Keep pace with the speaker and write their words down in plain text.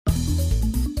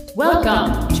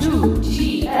Welcome to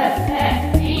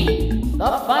GFFP,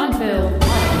 the Funville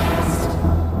Podcast.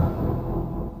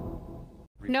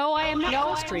 No, I am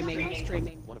not streaming.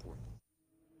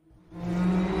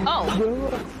 Oh.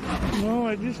 No,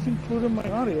 I just included my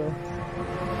audio.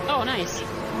 Oh, nice.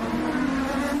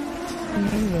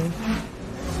 Anyway.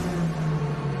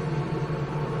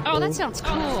 Oh, that sounds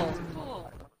cool.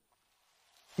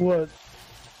 What?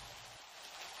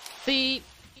 The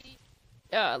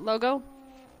logo?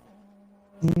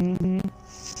 Mm-hmm.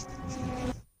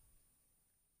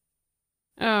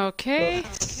 Okay.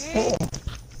 Oh.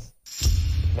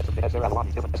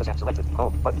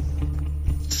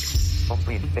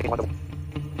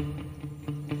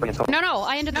 No,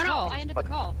 I ended the call.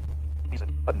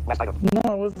 No,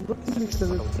 I was looking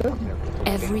because it said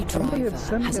Every driver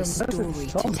has a story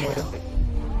to tell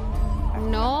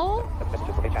No?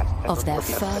 of their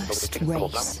first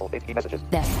race,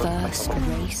 their first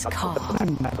race car.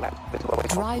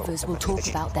 Drivers will talk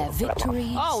about their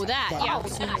victories, their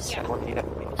losses,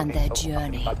 and their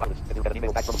journey.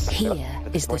 Here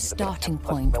is the starting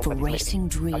point for racing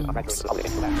dreams,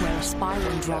 where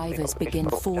aspiring drivers begin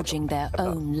forging their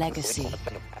own legacy.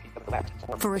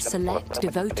 For a select,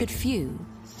 devoted few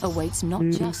awaits not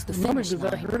just the finish I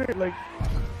line, heard it like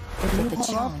but the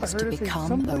chance to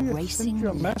become a racing a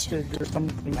legend. message or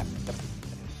something.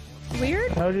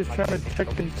 Weird? I was just trying to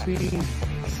check and see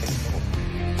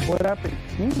what app it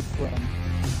came from.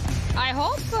 I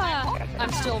hope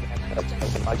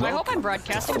I'm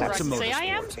broadcasting. Say I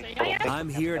am? I'm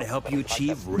here to help you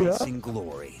achieve racing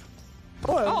glory.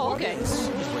 Oh, okay. This is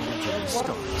where your journey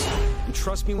starts. And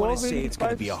trust me when I say it's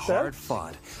going to be a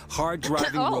hard-fought,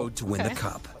 hard-driving road to win the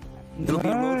cup. It'll be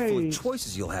a road full of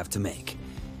choices you'll have to make.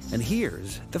 And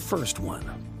here's the first one.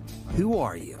 Who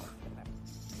are you?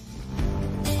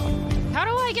 How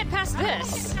do I get past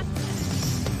this?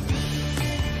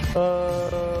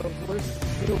 What is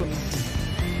it doing?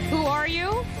 Who are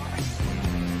you?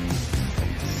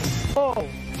 Oh!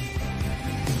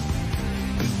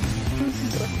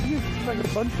 It's like a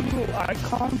bunch of little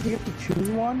icons. You have to choose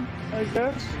one, I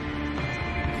guess.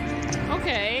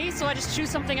 Okay, so I just choose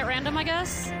something at random, I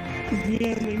guess?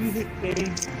 Yeah, maybe hit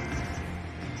A.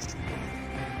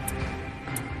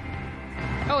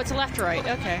 Oh, it's a left or right,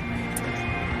 okay.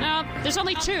 No, there's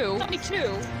only two.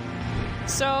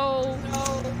 So,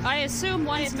 I assume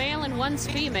one's male and one's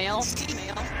female.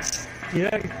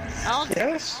 Yeah.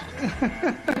 Yes.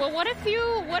 Well, what if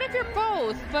you're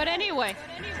both? But anyway.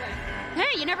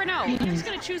 Hey, you never know. I'm just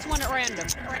gonna choose one at random.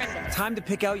 Time to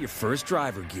pick out your first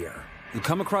driver gear. You'll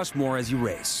come across more as you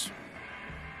race.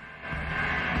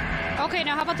 Okay,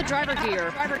 now how about the driver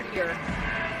gear?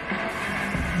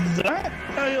 That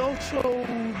I also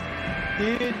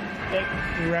did like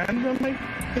random, I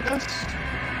guess.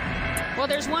 Well,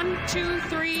 there's 1, 2,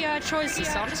 3 choices,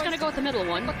 so I'm just gonna go with the middle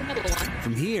one.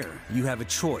 From here, you have a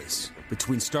choice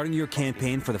between starting your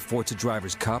campaign for the Forza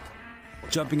Drivers' Cup,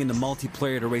 jumping into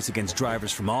multiplayer to race against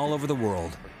drivers from all over the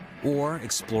world, or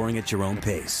exploring at your own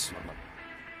pace.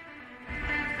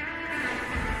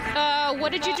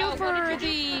 What did you do for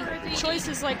the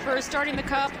choices, like for starting the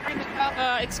cup,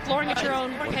 exploring at your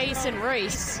own pace, and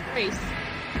race? I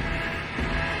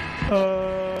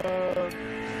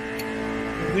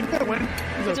think I went.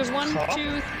 There's 1,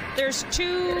 2. There's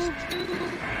 2.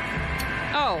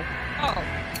 Oh.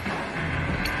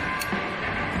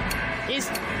 Is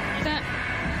that?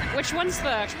 Which one's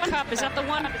the cup? Is that the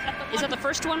one? Is that the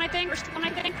first one? I think.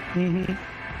 Mm-hmm.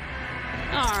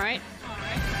 All right.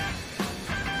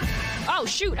 Oh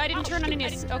shoot! I didn't turn on any.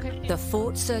 Okay. The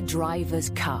Forza Drivers'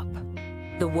 Cup,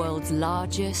 the world's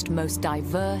largest, most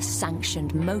diverse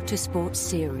sanctioned motorsport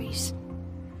series.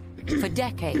 For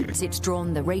decades, it's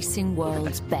drawn the racing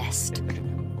world's best.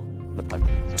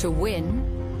 To win,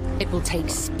 it will take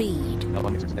speed,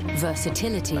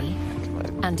 versatility,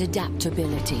 and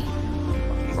adaptability.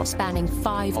 Spanning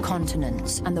 5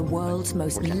 continents and the world's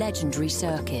most legendary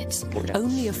circuits,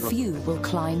 only a few will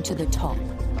climb to the top,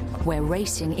 where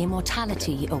racing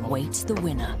immortality awaits the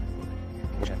winner.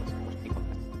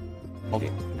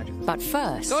 But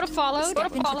first,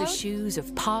 step into the shoes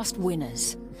of past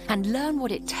winners and learn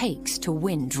what it takes to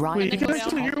win driving the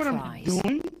top prize.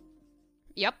 Doing?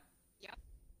 Yep.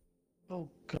 Oh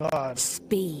God.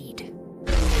 Speed.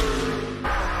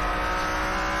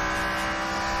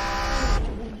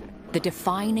 The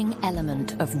defining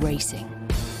element of racing.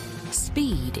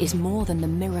 Speed is more than the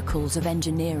miracles of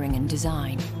engineering and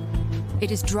design. It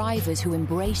is drivers who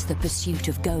embrace the pursuit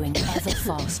of going ever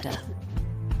faster.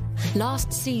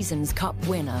 Last season's Cup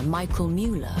winner, Michael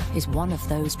Mueller, is one of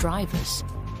those drivers.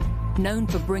 Known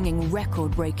for bringing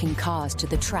record-breaking cars to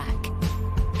the track,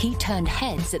 He turned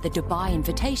heads at the Dubai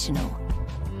Invitational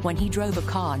when he drove a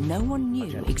car no one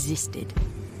knew existed.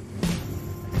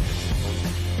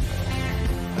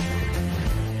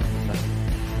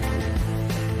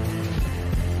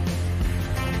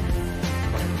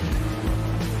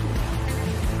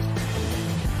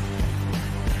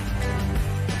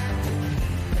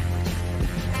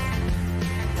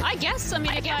 I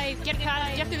mean, if I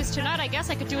get through this tonight, I guess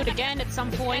I could do it again at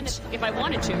some point if I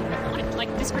wanted to.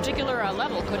 Like this particular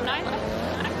level, couldn't I?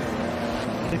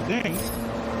 I think.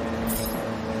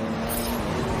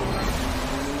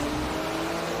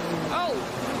 Oh,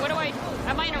 what do I...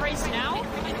 Am I in a race now?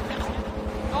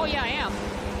 Oh, yeah, I am.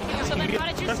 So then how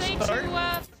did you say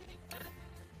to...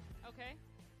 Okay.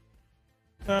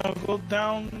 Go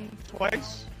down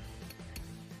twice.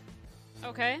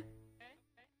 Okay.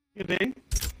 You did?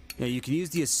 Yeah, you can use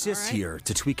the assist here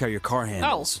to tweak how your car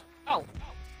handles. Oh.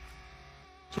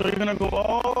 So you're gonna go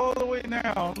all the way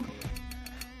down.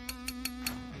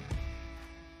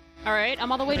 All right,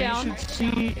 I'm all the way down.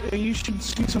 You should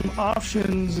see some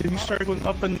options if you start going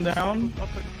up and down.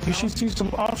 You should see some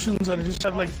options that just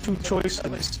have like two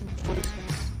choices.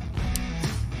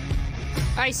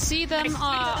 I see them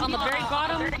on the very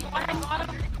bottom.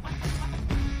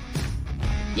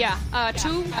 Yeah,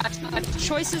 two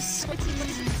choices.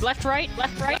 Left, right.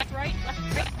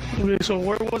 Okay, so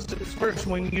where was it first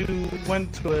when you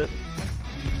went to it?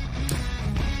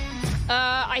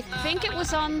 I think it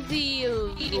was on the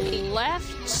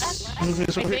left. Okay,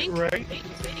 so hit right.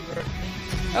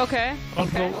 Okay. I'll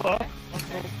go up.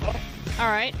 All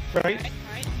right. Right.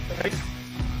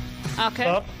 Okay.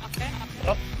 Up.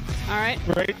 All right.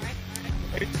 Right.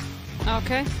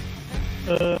 Okay.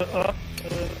 Up.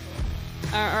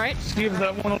 All right. See if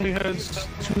that one only has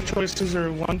two choices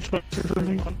or one choice or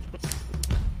something.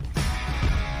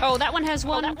 Oh, that one has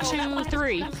 1, 2,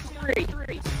 3.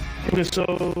 Okay, so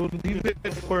leave it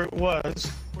where it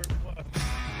was.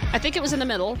 I think it was in the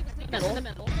middle.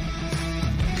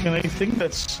 And I think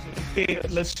that's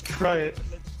it. Let's try it.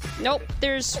 Nope.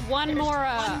 There's one more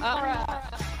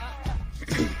up.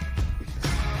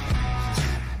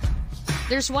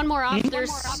 There's one more option.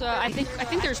 I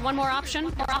think there's one more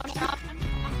option.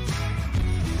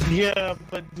 Yeah,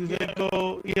 but do they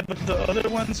go? Yeah, but the other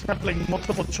ones have like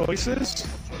multiple choices.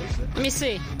 Let me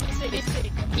see.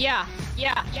 Yeah.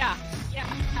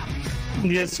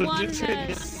 Yeah, so just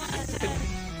hit.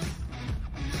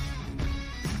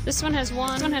 This one has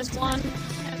one. This one has 1,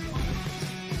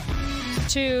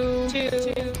 2,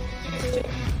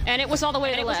 and it was all the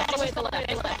way to the left.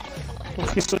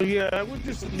 Okay, so yeah, I would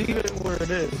just leave it where it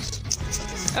is.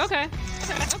 Okay.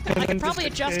 I could probably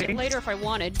adjust it later if I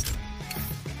wanted.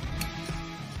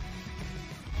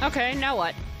 Okay, now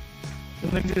what?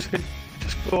 And then just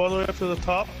go all the way up to the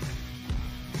top.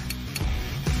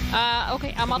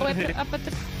 Okay, I'm all the way up at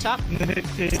the top.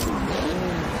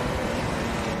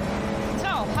 So,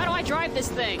 how do I drive this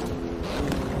thing?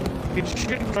 It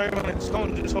should drive on its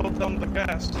own, just hold down the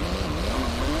gas.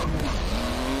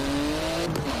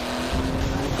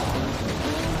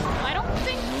 I don't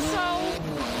think so.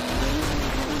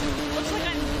 Looks like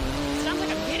sounds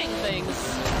like I'm hitting things.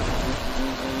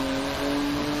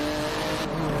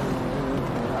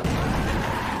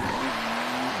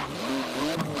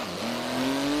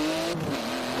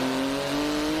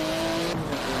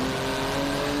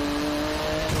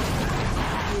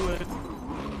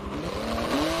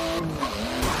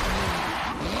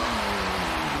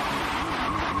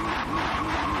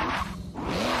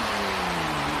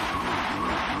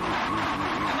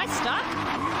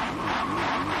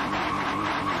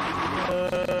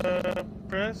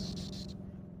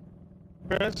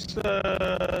 Press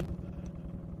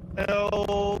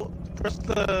L, press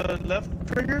the left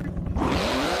trigger.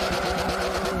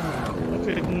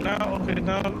 Okay, now,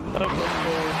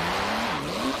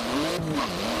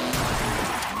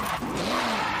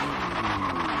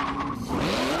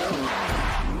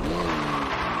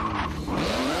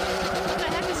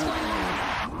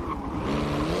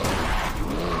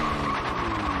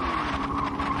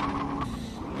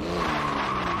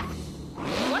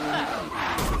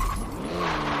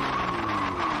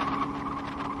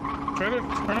 try to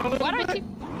turn a little bit.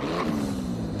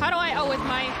 How do I? Oh, with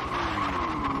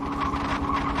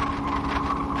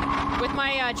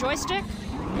my joystick?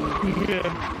 Yeah.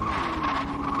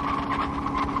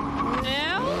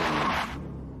 No.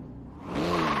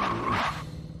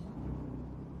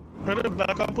 Try to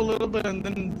back up a little bit and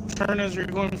then turn as you're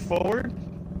going forward.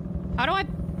 How do I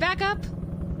back up?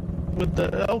 With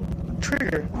the L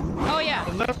trigger. Oh yeah.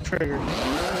 The left trigger.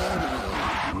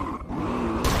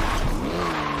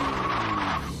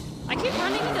 I keep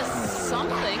running into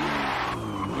something.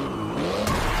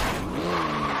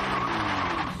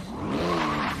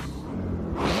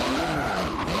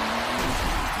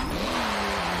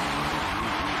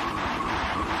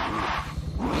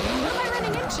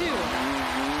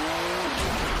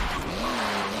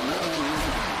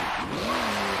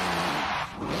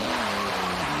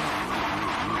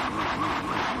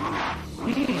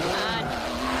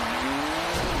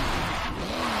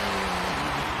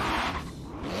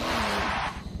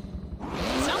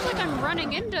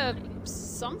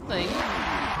 something.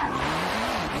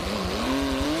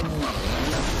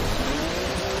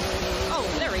 Oh,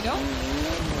 there we go.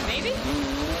 Maybe?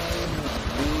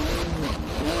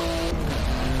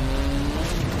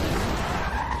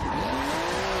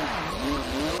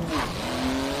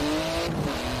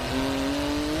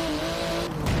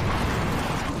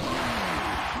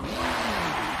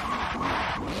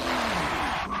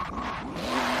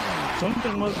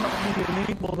 Something must not be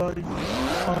enabled on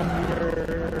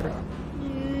your...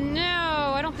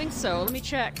 No, I don't think so. Let me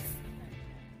check.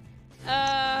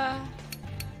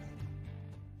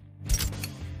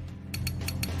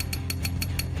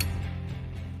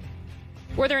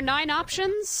 Were there 9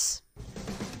 options?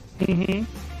 Mm-hmm.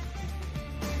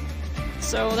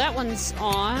 So that one's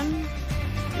on.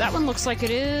 That one looks like it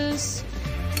is.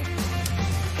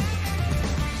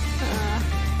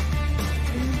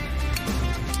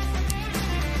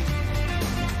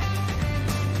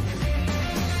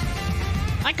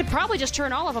 I could probably just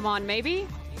turn all of them on, maybe?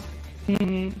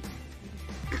 Mm-hmm.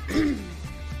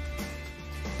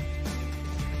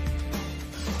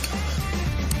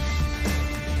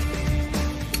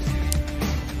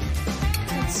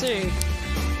 Let's see.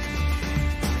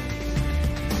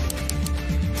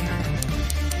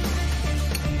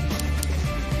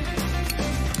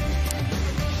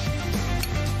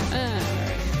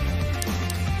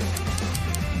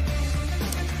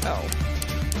 Oh.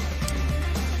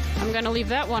 I'm gonna leave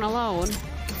that one alone.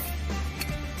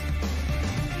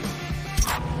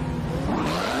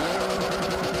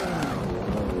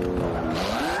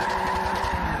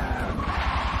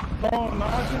 Oh, no,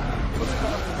 I just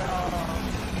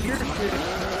gear shift.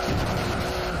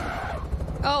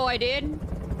 Oh, I did?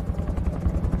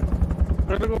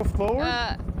 Gotta go forward?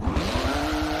 Yeah,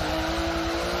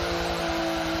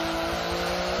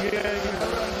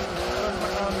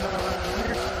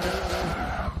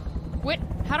 Wait,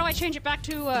 how do I change it back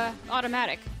to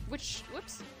automatic? Whoops.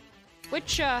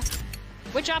 Which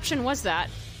option was that?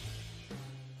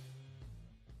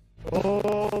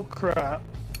 Oh, crap.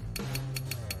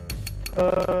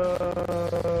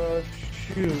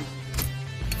 Shoot.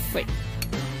 Wait.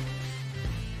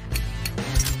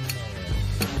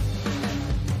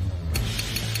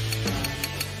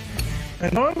 I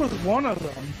know it was one of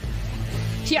them.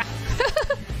 Yeah.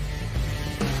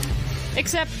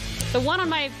 Except the one on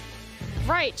my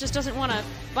right just doesn't want to...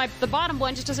 the bottom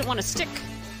one just doesn't want to stick.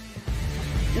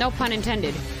 No pun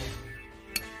intended.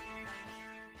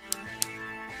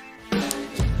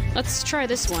 Let's try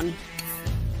this one.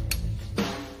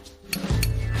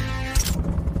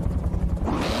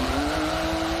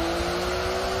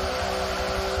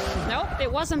 Nope,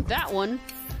 it wasn't that one.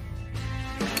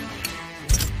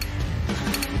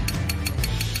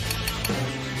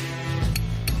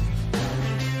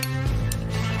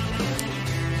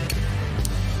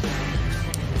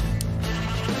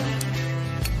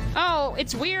 Oh,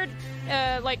 it's weird,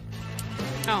 like...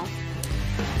 Oh.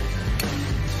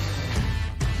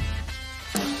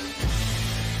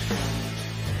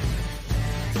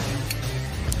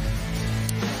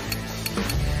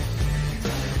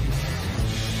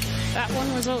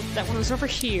 That one was over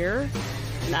here,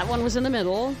 and that one was in the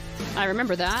middle. I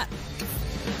remember that.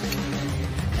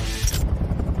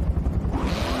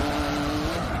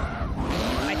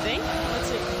 I think. Let's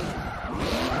see.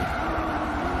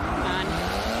 Come on.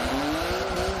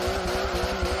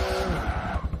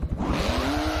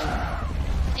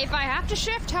 If I have to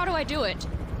shift, how do I do it?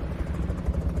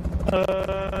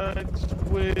 It's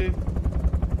with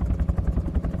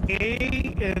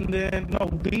A and then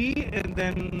B and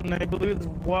then I believe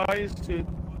Y is to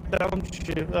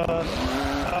downshift.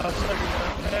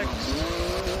 X.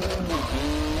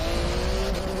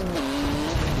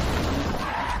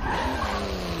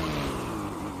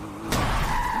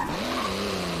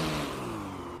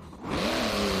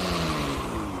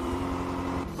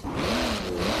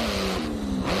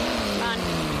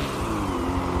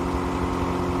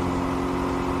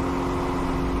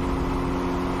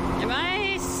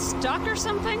 Stuck or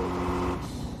something?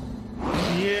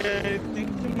 Yeah, I think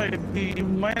it might be. You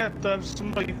might have to have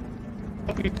somebody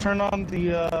help you turn on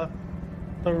the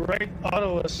right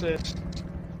auto assist.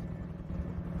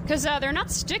 Because they're not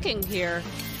sticking here.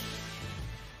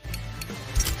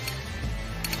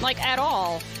 Like, at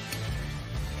all.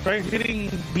 Try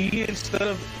hitting B instead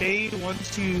of A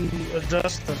once you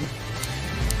adjust them.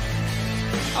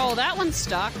 Oh, that one's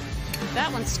stuck.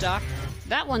 That one's stuck.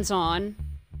 That one's on.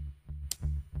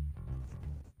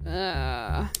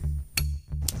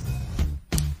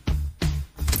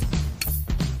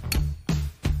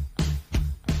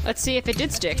 Let's see if it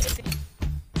did stick.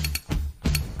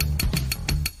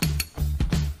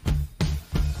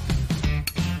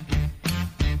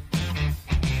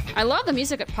 I love the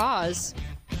music at pause.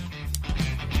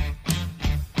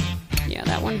 Yeah,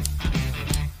 that one.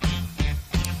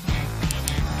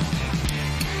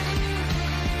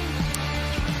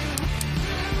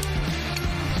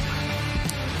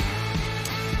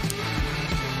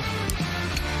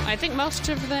 I think most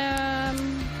of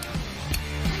them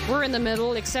were in the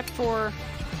middle, except for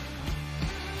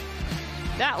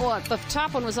that one. The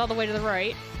top one was all the way to the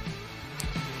right.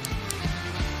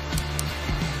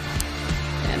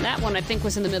 And that one, I think,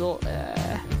 was in the middle.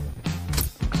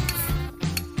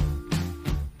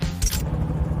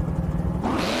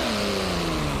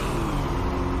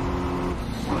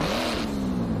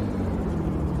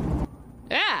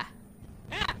 Yeah.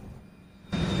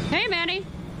 Hey, Manny.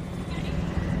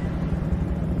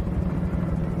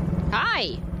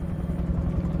 Hi.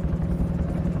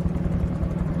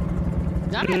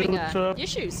 I'm having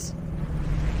issues.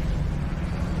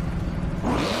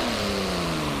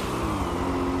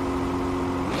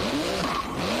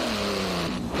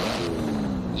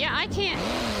 Yeah, I can't.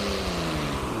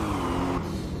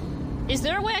 Is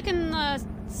there a way I can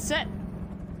set?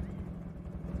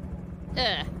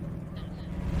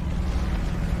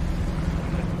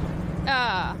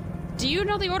 Do you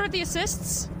know the order of the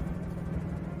assists?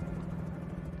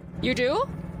 You do?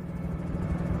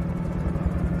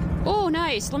 Oh,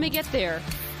 nice. Let me get there.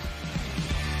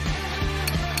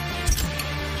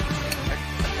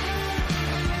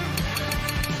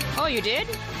 Oh, you did?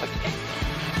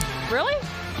 Really?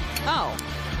 Oh.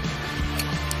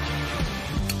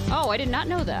 Oh, I did not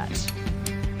know that.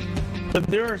 But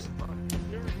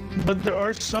there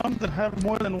are some that have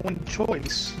more than one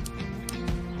choice.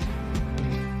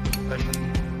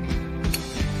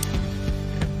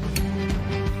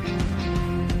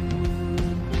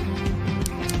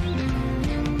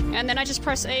 And then I just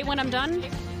press A when I'm done?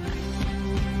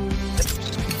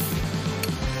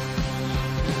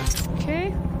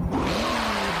 Okay.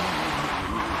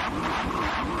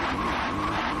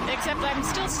 Except I'm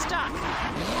still stuck.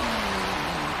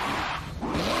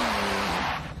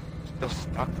 Still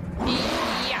stuck?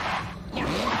 Yeah.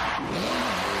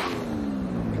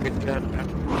 Good job, man.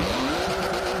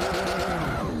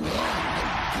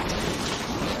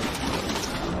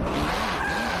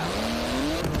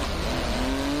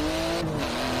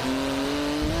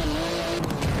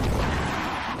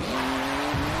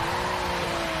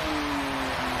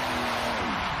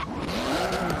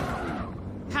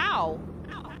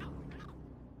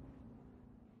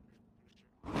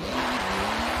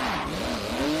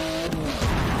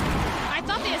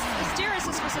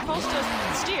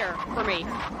 For me.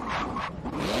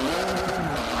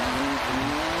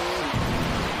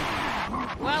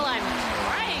 Well, I'm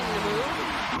trying to move.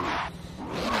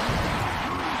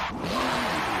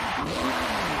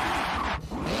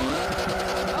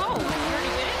 Oh, you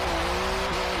already did it?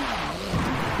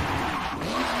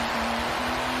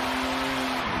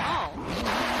 Oh.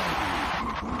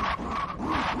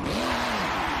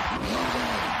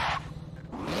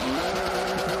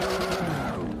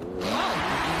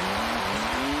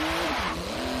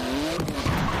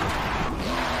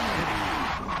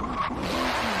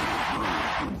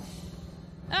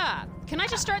 Can I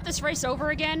just start this race over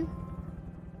again?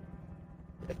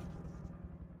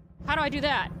 How do I do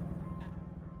that?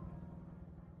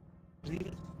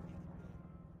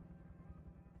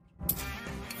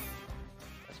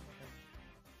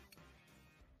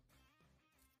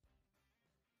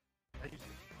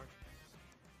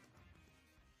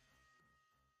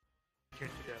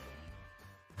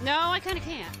 No, I kind of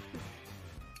can't.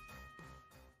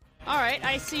 Alright,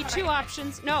 I see two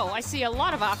options. No, I see a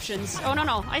lot of options. Oh,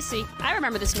 no, I see. I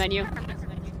remember this menu.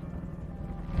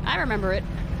 I remember it.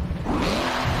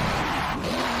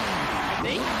 I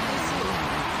think.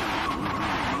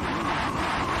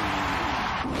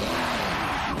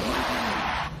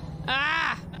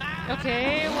 Ah!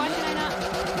 Okay, why did I not...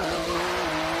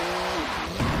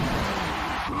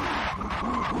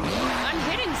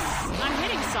 I'm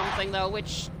hitting something, though,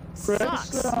 which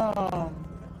sucks.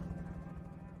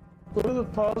 Go to the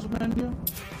pause menu.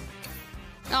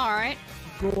 Alright.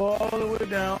 Go all the way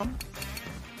down.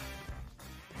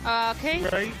 Okay.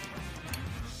 Right.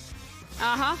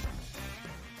 Uh-huh.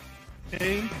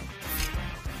 A.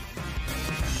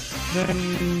 Then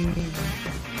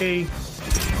A.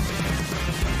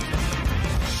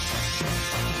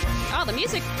 Oh, the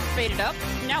music faded up.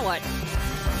 Now what?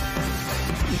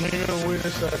 Maybe I'll wait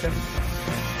a second.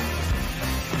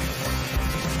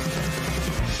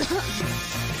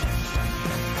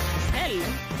 Hello.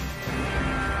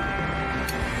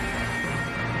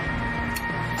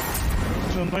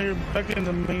 So now you're back in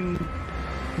the main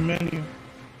menu.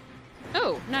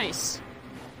 Oh, nice.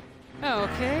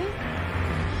 Okay.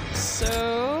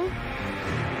 So...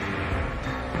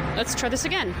 let's try this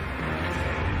again.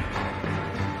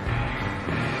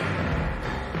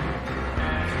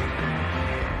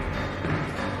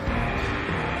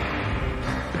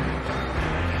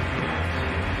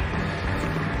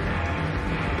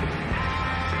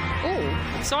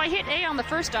 Oh, so I hit A on the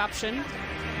first option.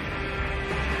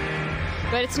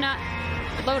 But it's not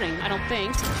loading, I don't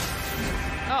think.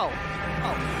 Oh.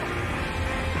 Oh.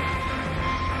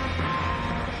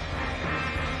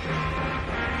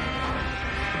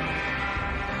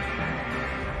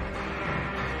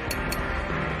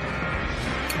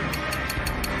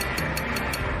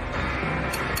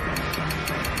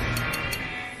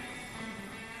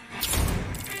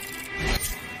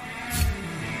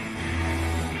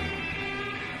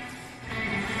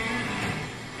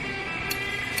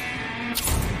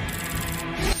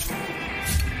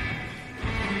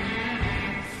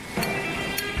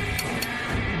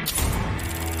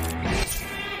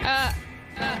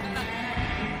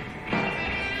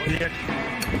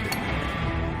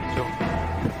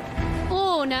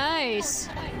 Oh, nice.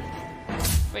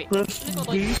 Wait, let me go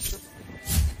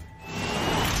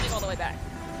all the way back.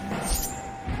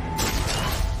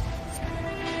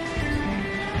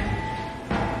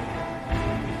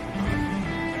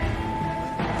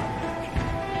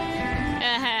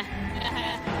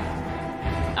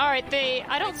 All right,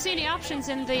 I don't see any options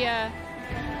in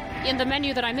the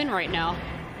menu that I'm in right now.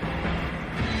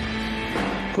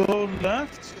 Go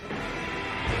left.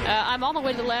 I'm all the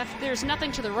way to the left. There's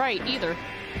nothing to the right either.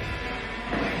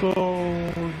 Go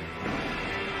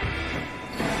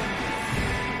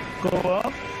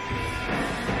up.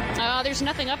 There's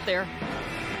nothing up there.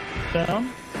 Down.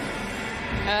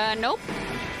 Nope.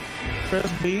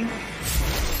 Press B.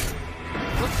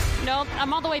 Whoops. No,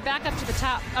 I'm all the way back up to the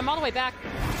top. I'm all the way back.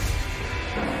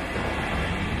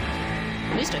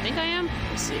 At least I think I am.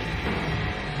 Let's see.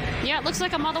 Yeah, it looks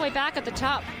like I'm all the way back at the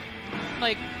top.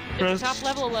 Like, at the top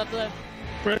level of the...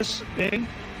 Press A.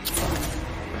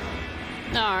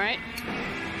 Alright.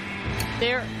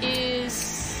 There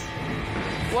is...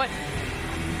 what?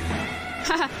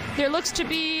 There looks to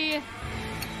be...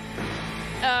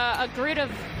 a grid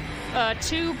of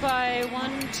 2 by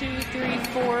 1, 2, 3,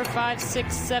 4, 5,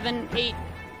 6, 7, 8,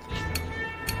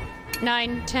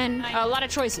 9, 10. A lot of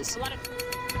choices.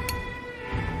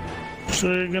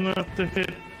 So you're gonna have to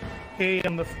hit A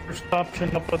on the first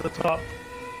option up at the top.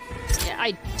 Yeah,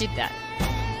 I did that.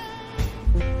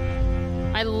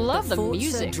 I love the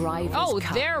music. Oh,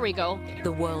 there we go.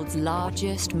 The world's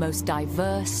largest, most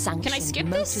diverse sanctioned Can I skip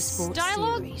this motorsport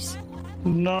dialogue? series.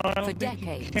 No, I For don't think you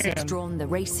decades, can. it's drawn the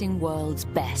racing world's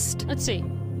best. Let's see.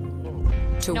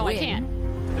 To No, I win,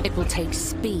 can't. it will take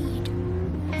speed,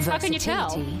 How can you tell?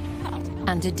 versatility,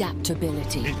 and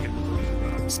adaptability.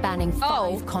 Spanning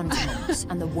 5 continents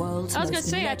and the world's I was gonna most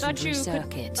say, I thought legendary you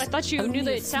circuits. I thought you knew Only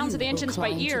the a sounds of the few will engines by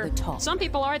climb to ear. the top, Some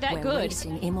people are that where good.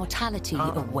 racing immortality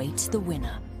awaits the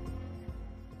winner.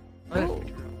 Oh.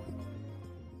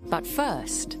 But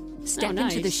first, step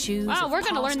into the nice. shoes Wow, of we're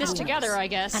gonna learn past this together, winners I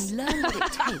guess. and learn what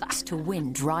it takes to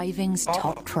win driving's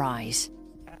top prize.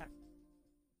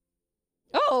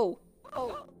 Oh!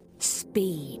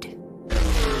 Speed.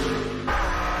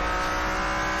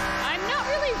 I'm not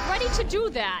really ready to do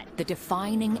that. The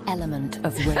defining element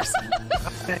of racing.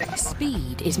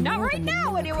 Speed is Not more right than the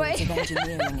now, miracles anyway. of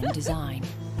engineering and design.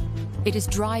 It is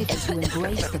drivers who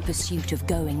embrace the pursuit of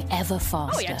going ever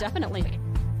faster. Oh yeah, definitely.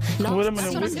 Last Wait a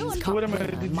minute, season's wait- Cup wait a minute,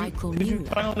 winner, did you- Michael did you Newland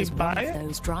finally was one buy of it?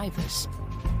 those drivers.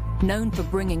 Known for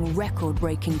bringing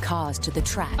record-breaking cars to the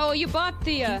track, Oh, you bought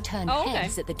the, he turned oh, okay.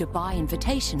 heads at the Dubai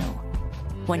Invitational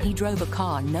when he drove a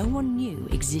car no one knew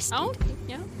existed. Oh,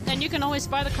 yeah. And you can always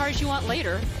buy the cars you want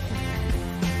later.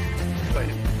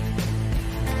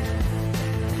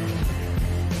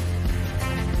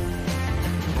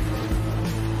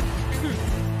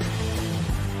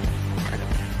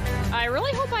 I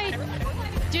really hope I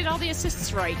did all the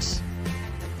assists right.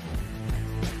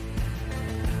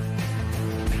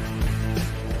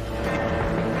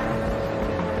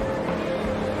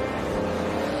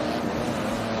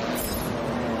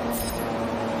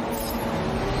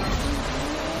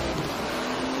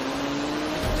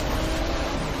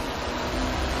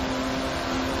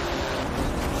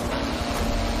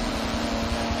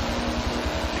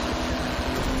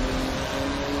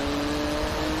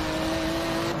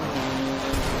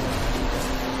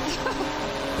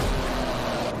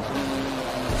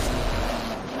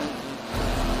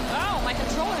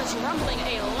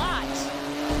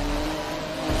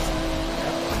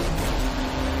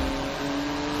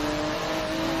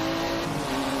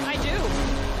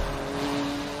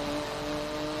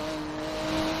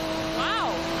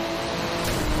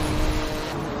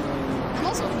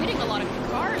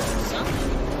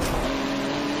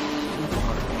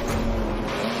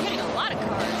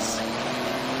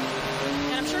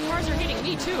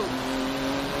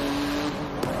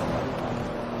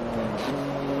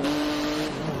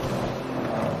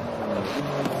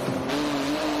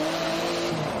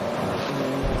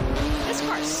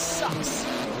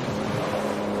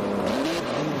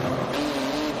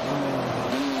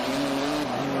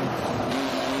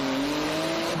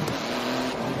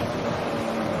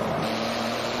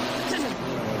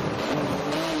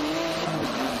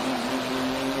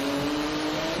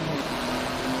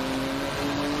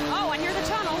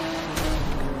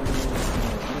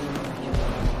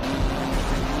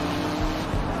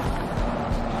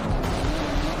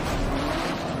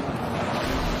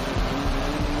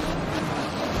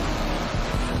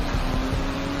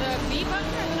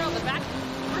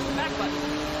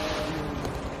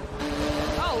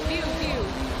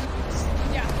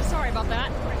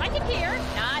 that. I can hear.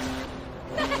 Not.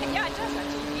 Yeah, it does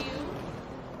actually. View.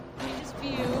 Changes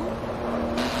view.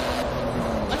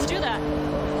 Let's do that.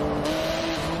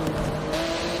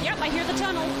 Yep, I hear the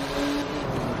tunnel.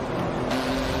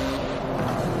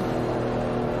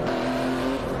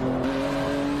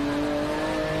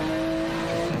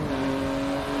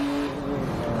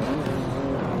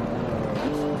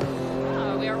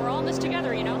 Oh, we're all in this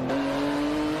together, you know?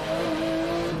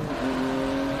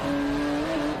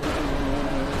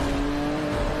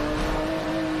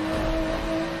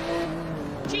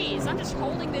 Jeez, I'm just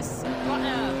holding this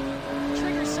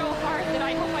trigger so hard that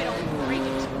I hope I don't break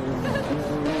it.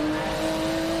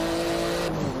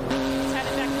 Let's have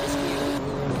it back to this view.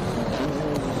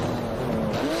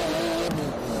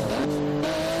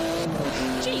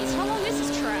 Jeez, how long is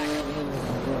this track?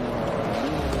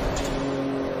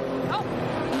 Oh!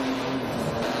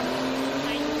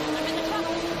 I'm in the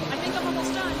tunnel. I think I'm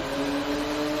almost done.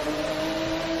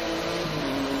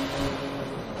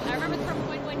 I remember from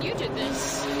when you did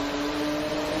this.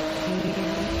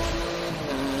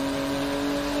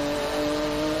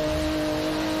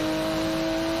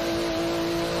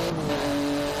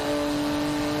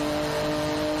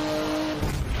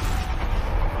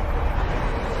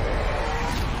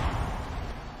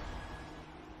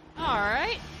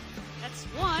 Alright. That's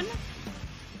one.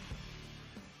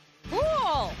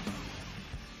 Cool!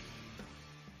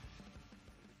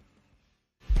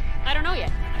 I don't know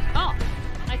yet. Oh,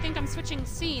 I think I'm switching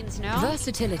scenes now.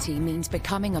 Versatility means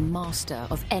becoming a master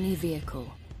of any vehicle.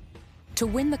 To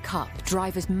win the cup,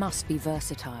 drivers must be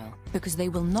versatile, because they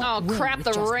will not win crap, with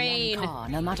the just rain. one car,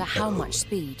 no matter how much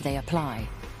speed they apply.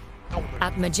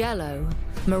 At Mugello,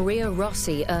 Maria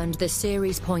Rossi earned the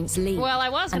series points lead. Well, I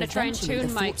was going to try and eventually tune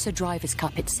the my... Forza Drivers'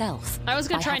 Cup itself. I was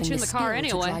gonna by try and having tune the car skill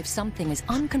anyway. To drive something as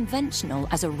unconventional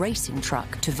as a racing truck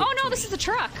to victory. Oh no, this is the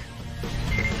truck!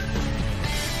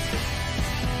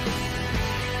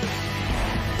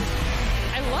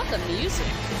 I love the music.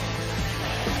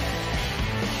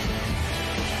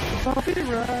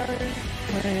 Copyright.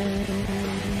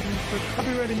 For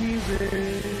copyrighted music.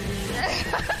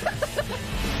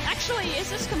 Actually, is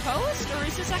this composed or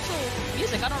is this actual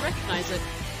music? I don't recognize it.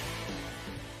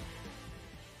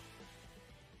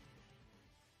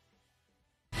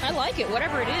 I like it,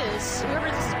 whatever it is. Whoever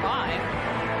this is by.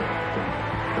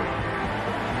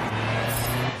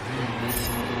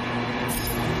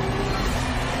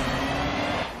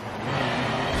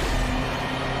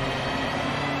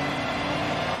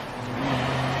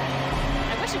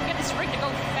 I wish I could get this rig to go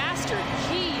faster.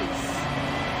 Jeez.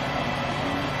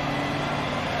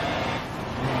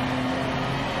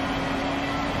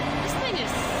 This thing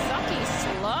is sucky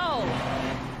slow.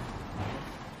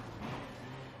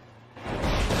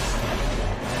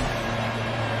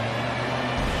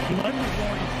 You might be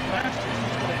going faster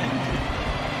since the engine.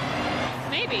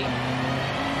 Maybe.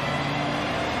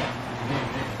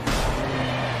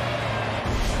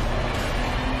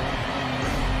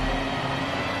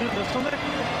 Dude, there's so many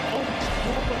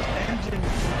engine.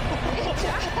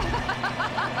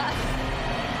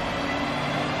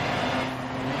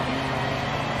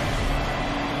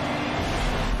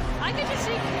 I get to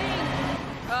see King.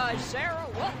 Sarah,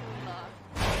 what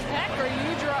the heck are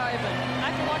you driving?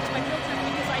 I have to watch my filter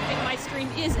because I think my stream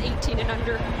is 18 and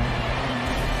under.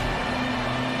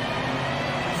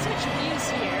 Switch views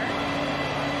here.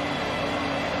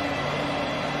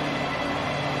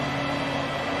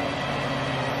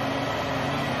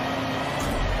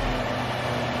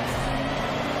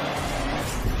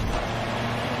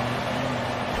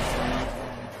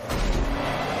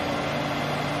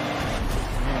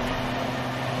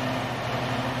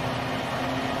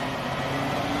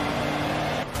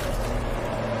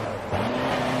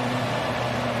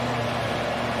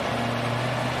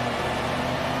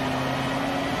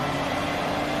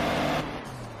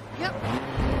 Yep.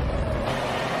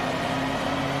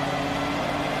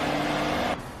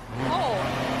 Oh,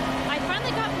 I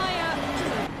finally got my,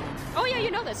 oh yeah, you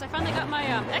know this. I finally got my,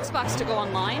 Xbox to go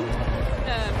online,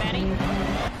 Manny.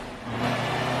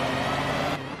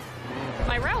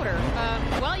 My router.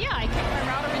 Well, yeah, I kicked my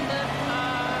router in the,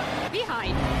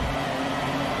 behind.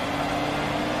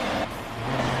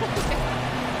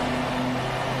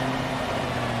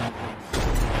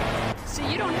 See,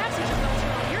 you don't have such a filter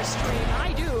on your stream.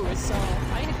 I do, so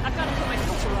I've got to put my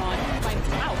filter on my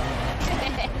mouth.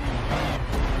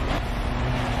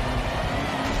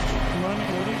 Money,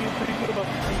 what do you get pretty good about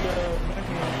the menu?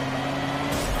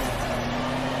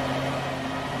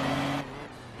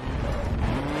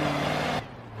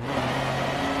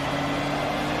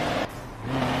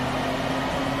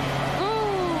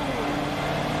 Ooh.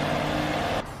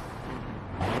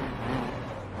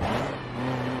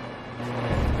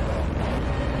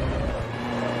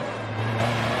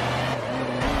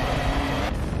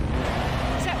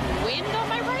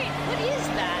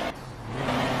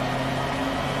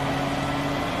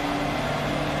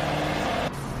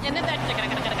 And then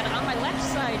that on my left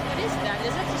side, what is that?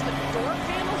 Is that just the door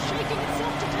panel shaking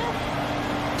itself to death?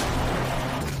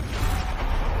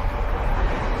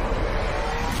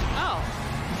 Oh.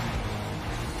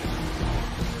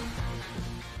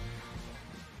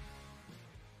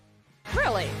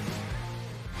 Really?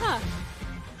 Huh.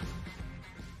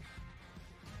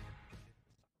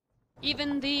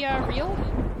 Even the real?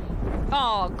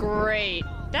 Oh, great.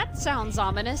 That sounds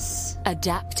ominous.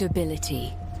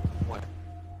 Adaptability.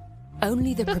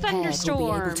 Only the prepared will be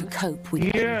able thunderstorm. to cope with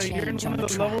Yeah, any you're in change one on of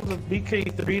the the track. levels of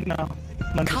BK3 now.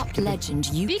 I'm just Cup kidding. legend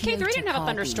Yukio BK3 didn't have a Takagi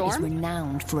thunderstorm. is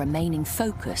renowned for remaining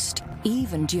focused,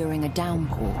 even during a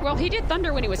downpour. Well, he did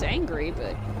thunder when he was angry,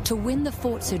 but... To win the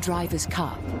Forza Drivers'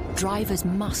 Cup, drivers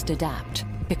must adapt,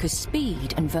 because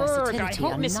speed and versatility I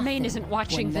hope are Miss Main nothing isn't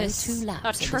watching when no this. two laps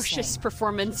are the Atrocious same.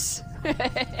 performance.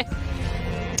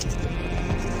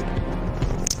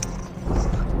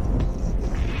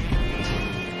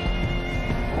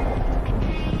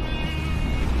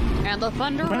 And the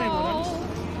thunder roll.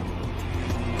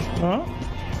 Huh?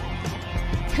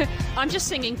 I'm just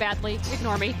singing badly.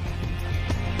 Ignore me.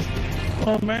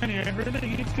 Oh man, I heard that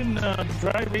you can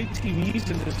drive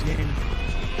ATVs in this game.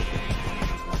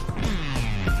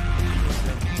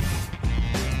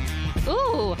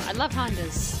 Ooh, I love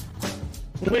Hondas.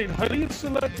 Wait, how do you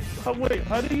select? How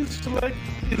do you select?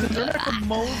 Is there like a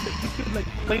mode that you could like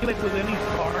play like with any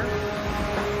car?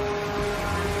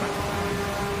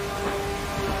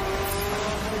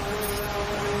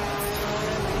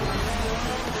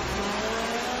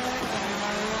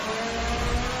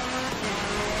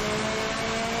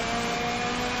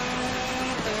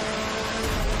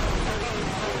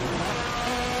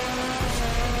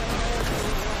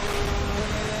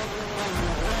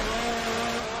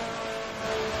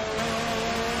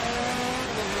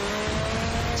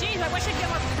 Jeez, I wish I'd get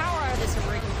more power out of this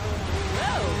rig.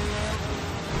 Whoa.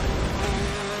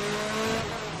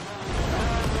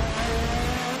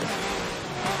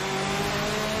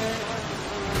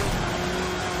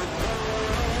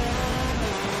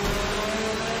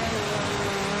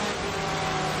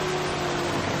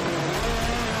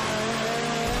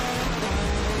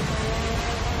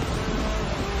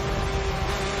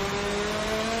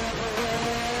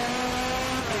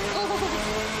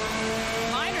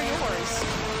 Ooh. Mine or yours?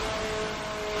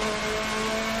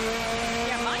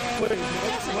 Yeah, mine. Wait,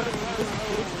 Doesn't.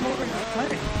 which mode are you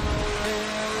playing?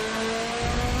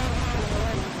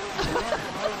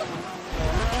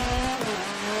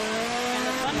 And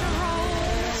the thunder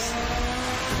rolls.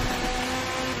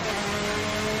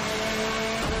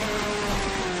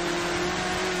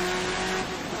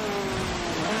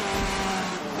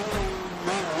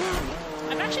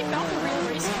 I've actually felt the real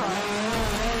race car.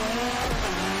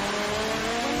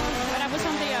 When I was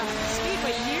on the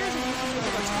Speedway years ago,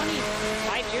 about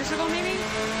 25 years ago maybe,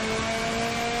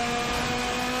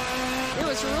 it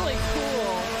was really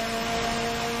cool.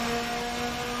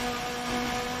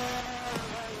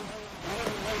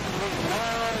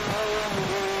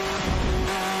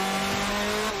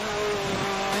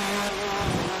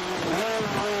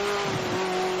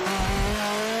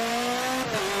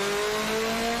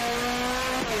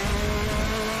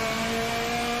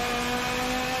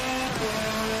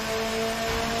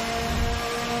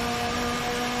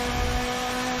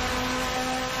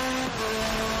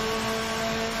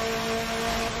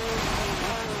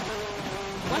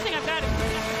 One thing I've got to...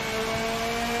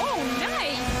 Oh,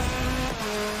 nice!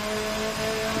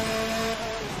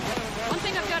 One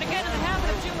thing I've got to get in the habit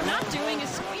of not doing is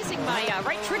squeezing my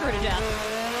right trigger to death.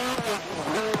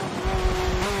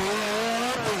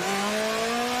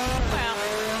 Well,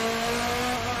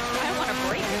 I don't want to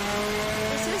break it.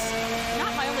 This is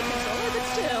not my only controller, but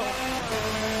still.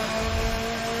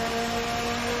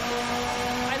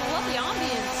 I love the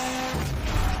ambience.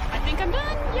 I think I'm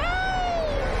done. Yay!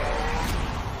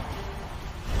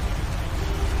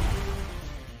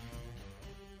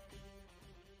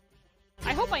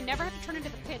 I hope I never have to turn into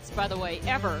the pits, by the way,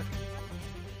 ever.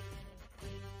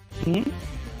 Hmm?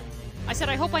 I said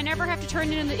I hope I never have to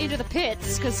turn into the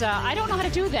pits, because I don't know how to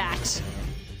do that.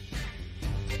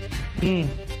 Hmm.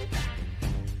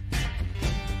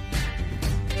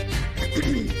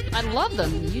 I love the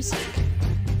music.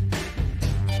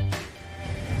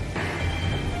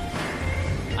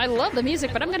 I love the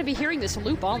music, but I'm going to be hearing this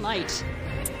loop all night.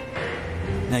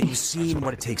 Now you've seen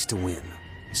what it takes to win.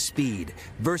 Speed,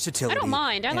 versatility, I don't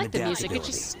mind. I and like the music.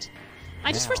 adaptability.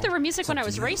 I just Now, wish there were music it's when up I to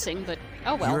was you. racing, but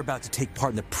oh well. You're about to take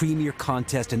part in the premier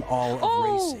contest in all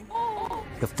of racing.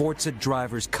 The Forza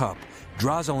Drivers' Cup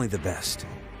draws only the best.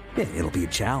 It'll be a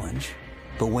challenge.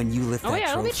 But when you lift Oh, that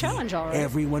yeah, it'll be a trophy, challenge, all right.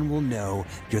 everyone will know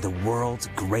you're the world's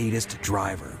greatest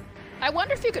driver. I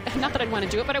wonder if you could, not that I'd want to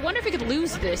do it, but I wonder if you could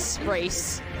lose this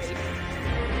race.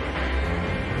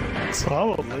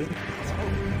 Probably.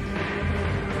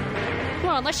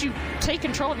 Well, unless you take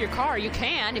control of your car, you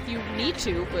can if you need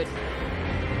to, but...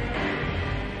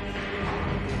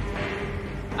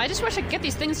 I just wish I could get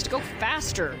these things to go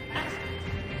faster.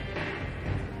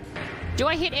 Do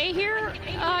I hit A here,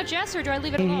 Jess, or do I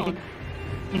leave it alone?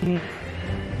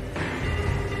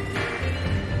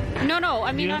 No,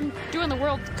 I mean, yeah. I'm doing the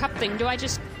World Cup thing. Do I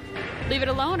just leave it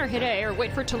alone or hit A or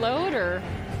wait for it to load or...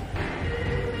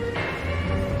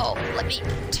 Oh, let me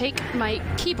take my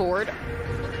keyboard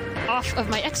off of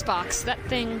my Xbox. That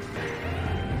thing,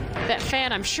 that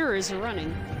fan I'm sure is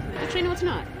running. Actually, no, it's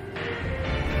not.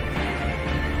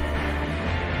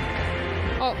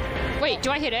 Oh, wait, do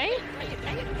I hit A?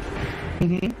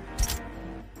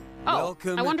 Oh,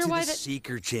 welcome I wonder to why the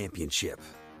Seeker Championship.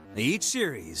 Each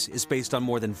series is based on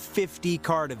more than 50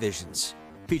 car divisions,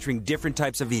 featuring different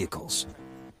types of vehicles.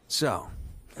 So,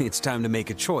 it's time to make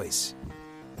a choice.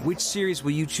 Which series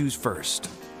will you choose first?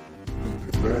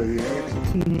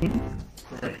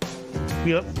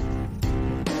 Yep.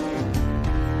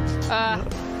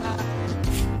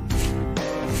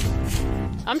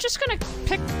 I'm just gonna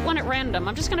pick one at random.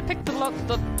 I'm just gonna pick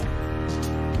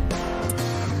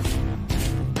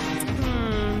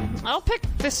I'll pick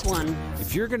this one.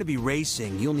 If you're gonna be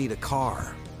racing, you'll need a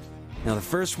car. Now the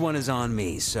first one is on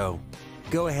me, so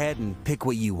go ahead and pick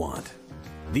what you want.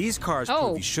 These cars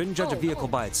prove you shouldn't judge a vehicle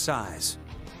by its size.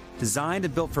 Designed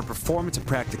and built for performance and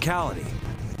practicality,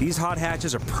 these hot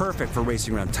hatches are perfect for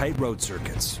racing around tight road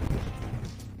circuits.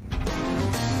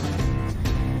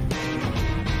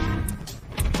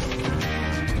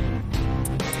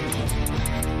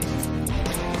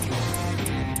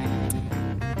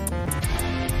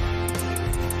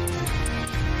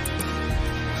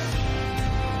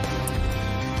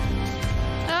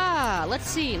 Let's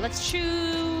see. Let's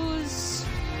choose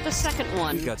the second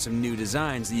one. We've got some new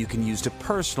designs that you can use to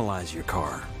personalize your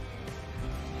car.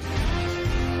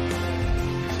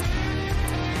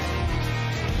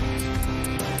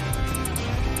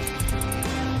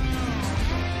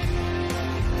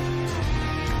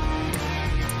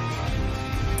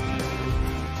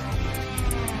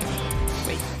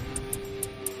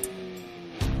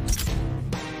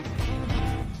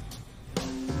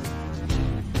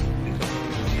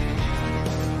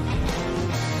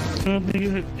 I don't think you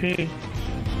hit P.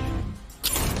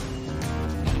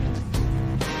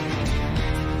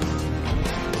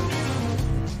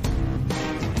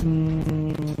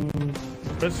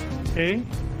 Press A.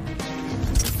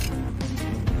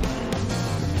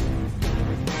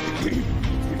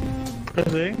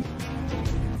 Press A.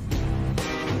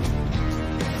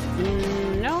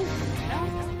 No.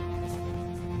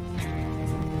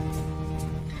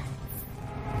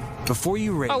 Before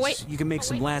you race, you can make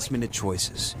some last-minute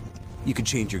choices. You can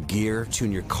change your gear,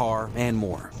 tune your car, and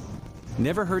more.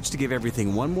 Never hurts to give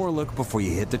everything one more look before you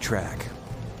hit the track.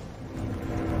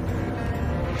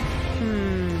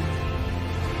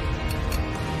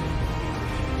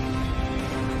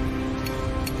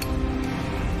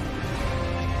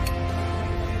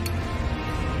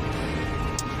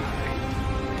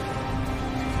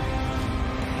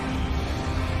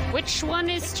 Which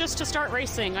one is just to start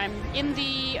racing? I'm in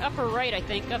the upper right, I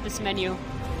think, of this menu.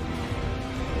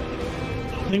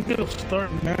 I think it'll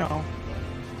start now.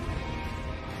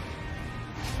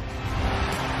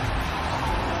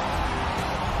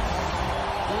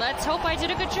 Let's hope I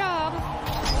did a good job.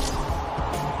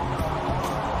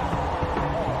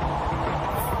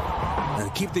 Now,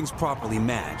 to keep things properly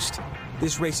matched,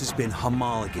 this race has been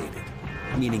homologated,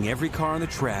 meaning every car on the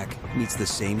track meets the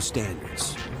same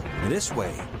standards. And this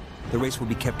way, the race will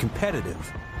be kept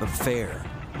competitive, but fair.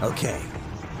 Okay,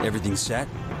 everything set?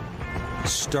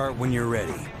 Start when you're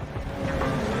ready.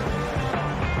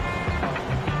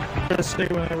 Just say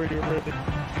whenever you're ready.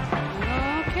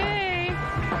 Okay.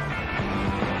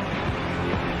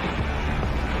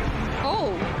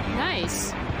 Oh,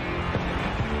 nice.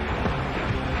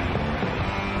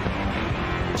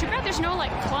 Too bad there's no,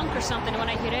 like, clunk or something when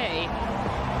I hit A.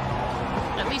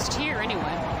 At least here,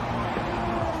 anyway.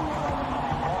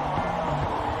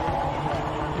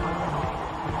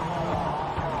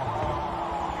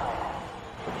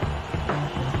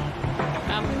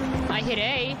 I hit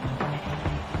A.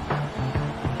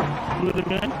 Do it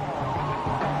again.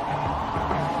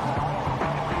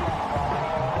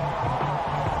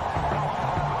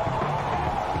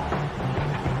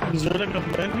 Is there like a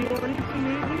menu or anything,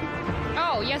 maybe?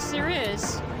 Oh, yes, there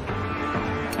is.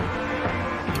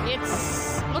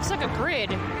 Looks like a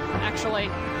grid, actually.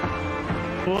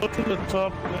 Go to the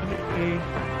top,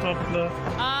 top left.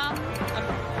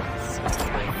 Let's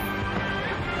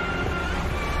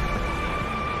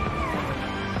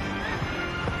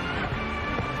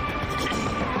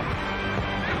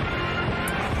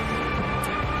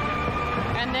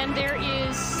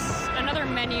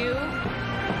menu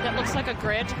that looks like a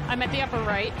grid. I'm at the upper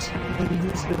right. Okay.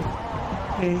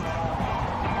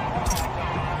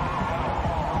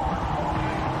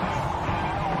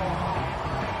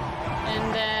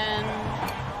 And then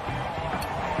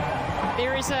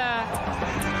there's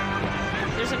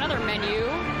another menu.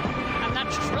 I'm not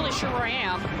really sure where I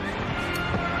am.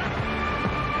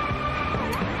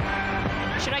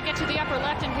 Should I get to the upper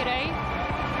left and hit A?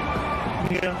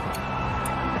 Yeah.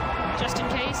 Just in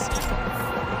case?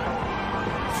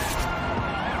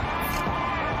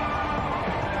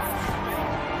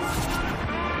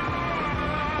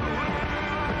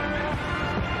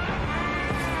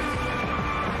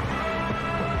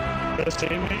 Just A,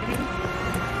 maybe?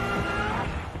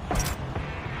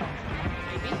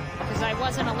 Maybe. Because I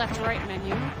was in a left-right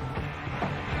menu.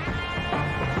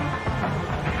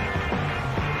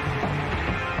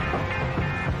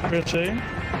 Press A.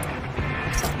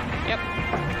 Yep.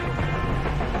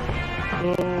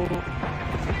 So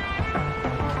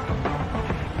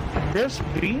press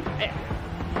B. Eh.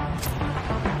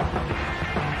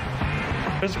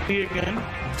 Press B again.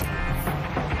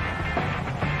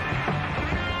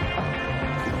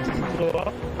 Go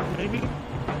up, maybe?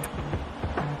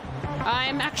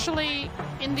 I'm actually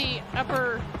in the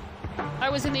upper... I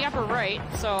was in the upper right,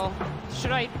 so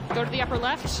should I go to the upper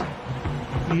left?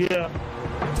 Yeah.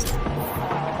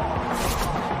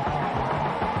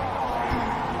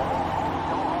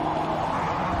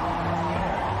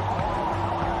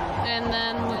 And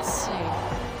then, let's see.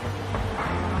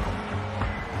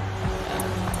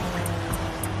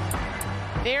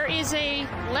 There is a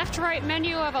left-right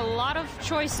menu of a lot of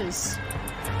choices.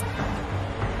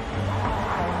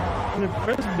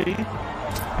 Press B.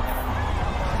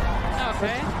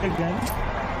 Okay. Again.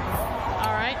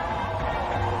 All right.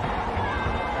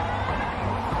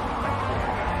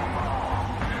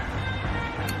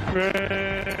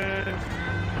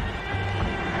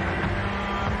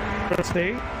 Press A.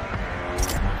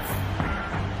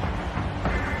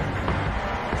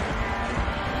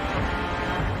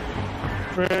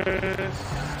 Press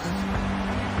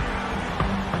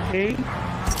A.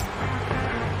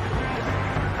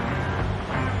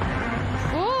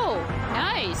 Ooh,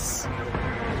 nice.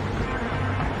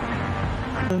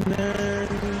 And then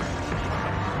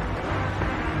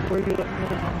where you at now?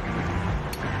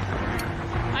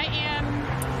 I am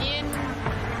in...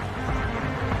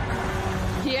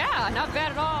 Yeah, not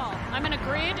bad at all. I'm in a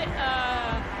grid.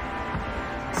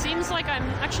 Seems like I'm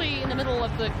actually in the middle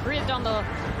of the grid on the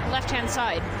left-hand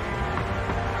side.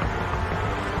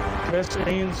 Press A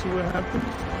and see what happens.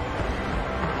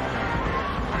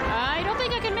 I don't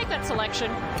think I can make that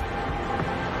selection.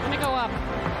 Let me go up.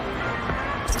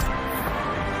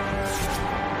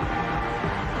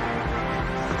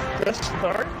 Press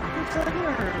start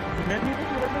or menu,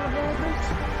 whatever the hell it is.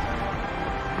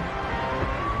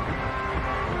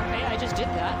 Okay, I just did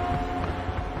that.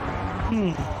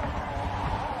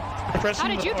 Pressing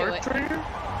How did you the do R it? trigger?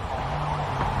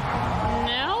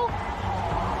 No?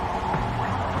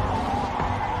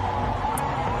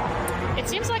 It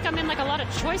seems like I'm in like a lot of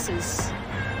choices.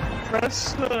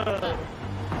 Press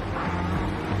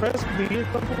B a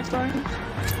couple of times.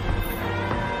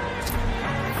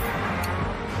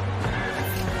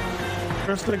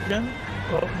 Press it again.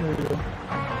 Oh, there you go.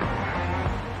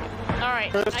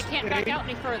 Alright, Press I can't back A. out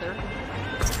any further.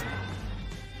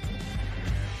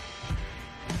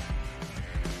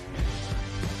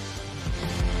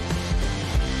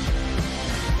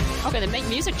 Okay, the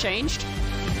music changed.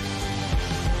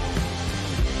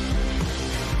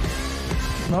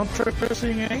 Now try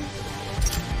pressing A.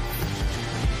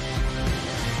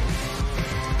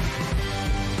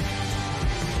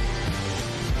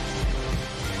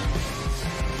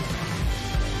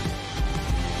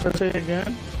 Press A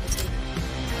again.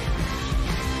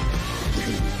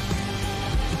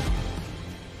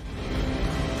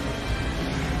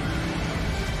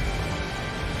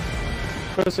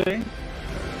 Press A.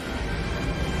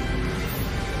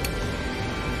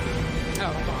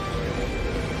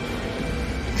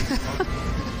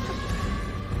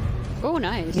 Oh,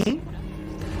 nice.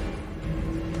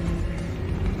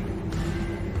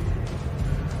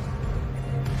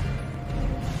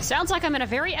 Sounds like I'm in a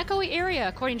very echoey area,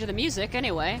 according to the music,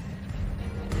 anyway.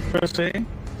 Press A.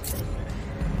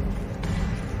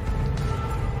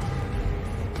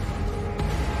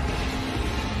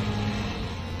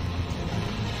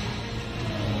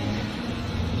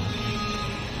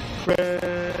 Press A.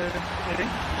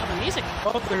 Oh, the music.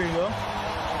 Oh, there you go.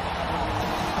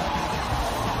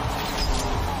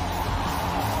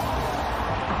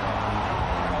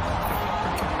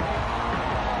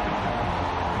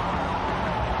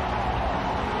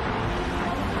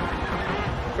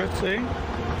 secrets, eh?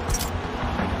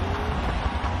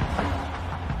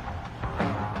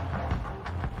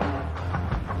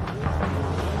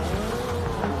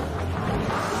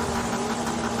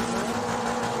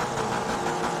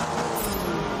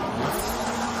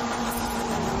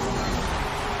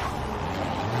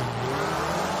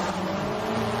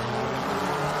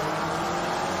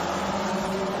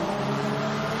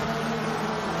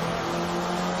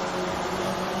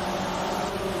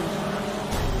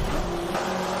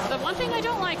 One thing I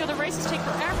don't like are the races take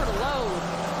forever to load.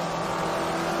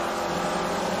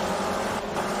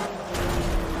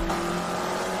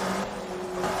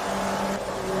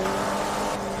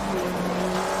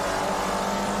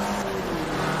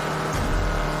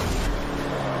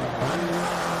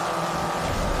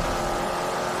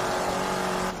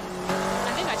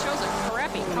 I think I chose a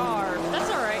crappy car. That's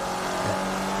all right.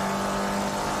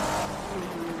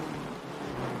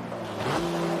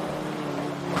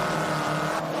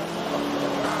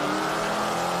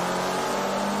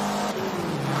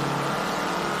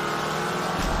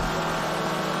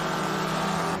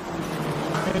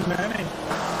 Hey Manny,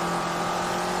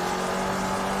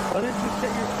 how did you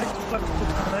get your Xbox to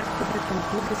connect to your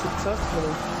computer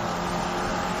successfully?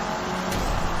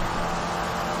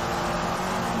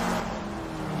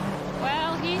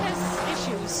 Well, he has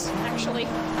issues, actually.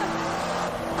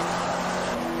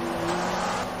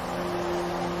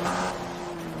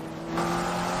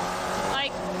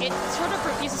 Like, it sort of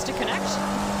refuses to connect.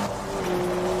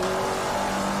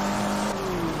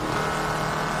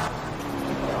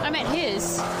 I meant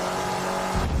his.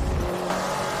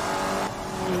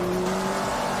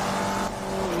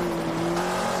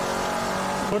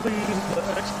 What do you use, the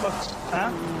Xbox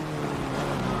app?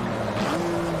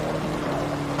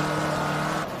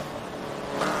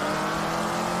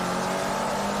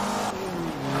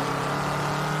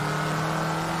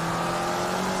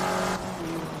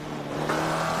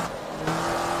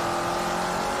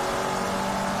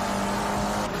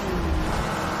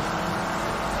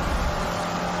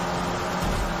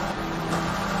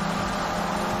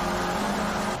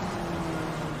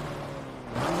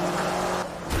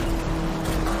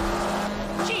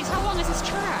 Jeez, how long is this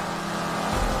track?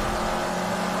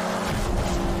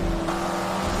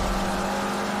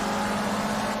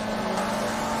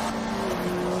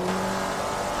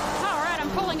 Alright, I'm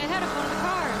pulling ahead of one of the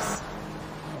cars.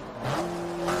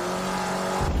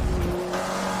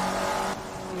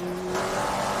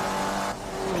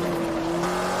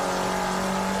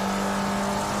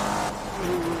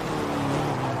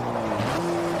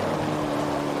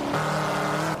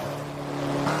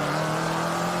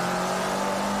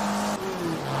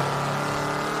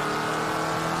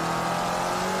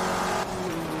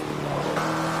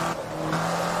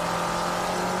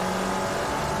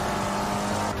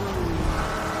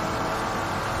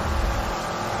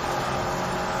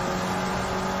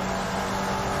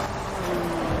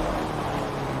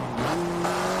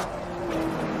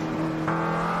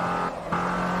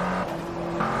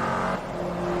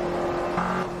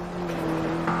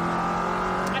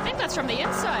 I think that's from the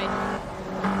inside.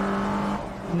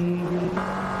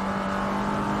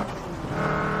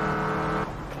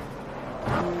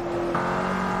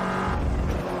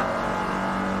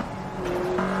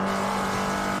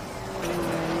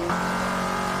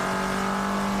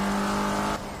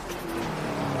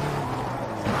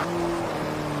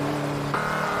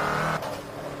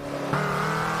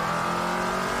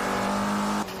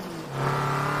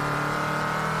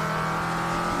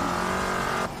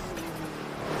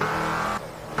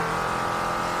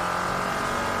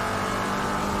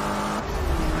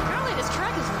 Apparently this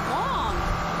track is long.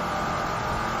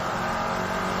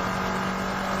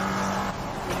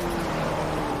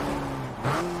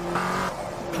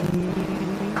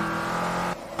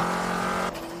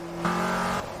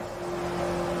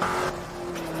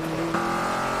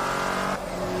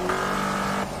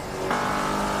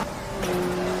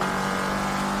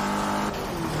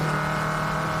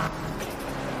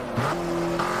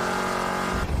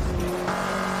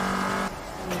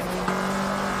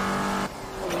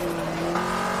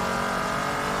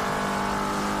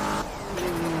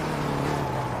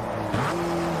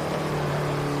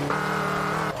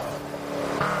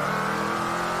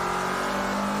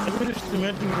 I would just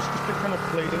imagine your sister kind of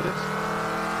play this.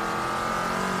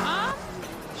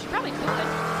 She probably could.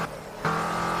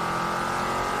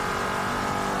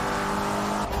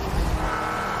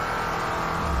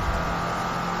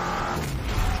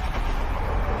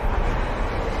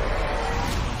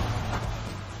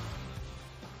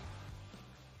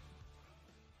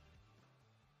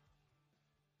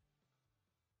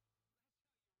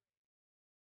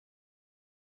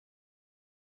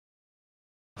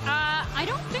 I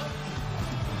don't think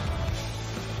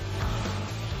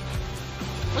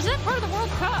part of the World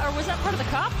Cup, or was that part of the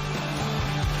Cup?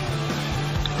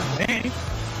 Hey.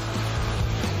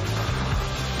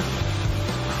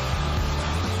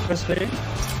 Press A.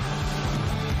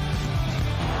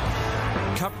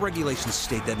 Cup regulations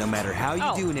state that no matter how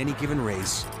you do in any given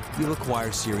race, you'll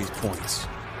acquire series points.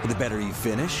 The better you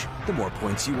finish, the more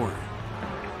points you earn.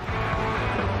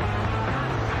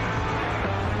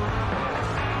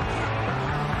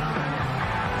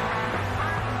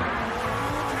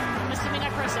 I'm assuming I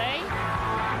press A?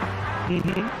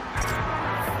 Mm-hmm.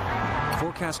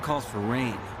 Forecast calls for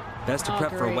rain. Best to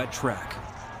prep for a wet track.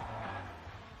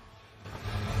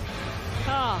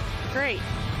 Oh, great.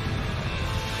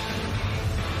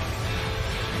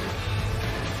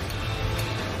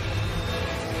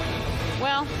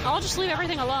 Well, I'll just leave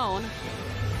everything alone.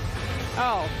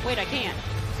 Oh, wait, I can't.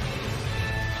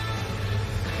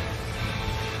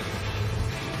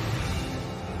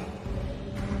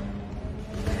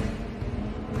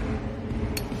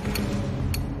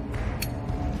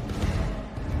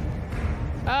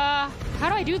 How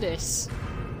do I do this?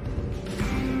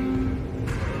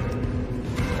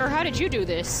 Or how did you do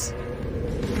this?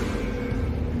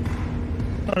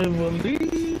 I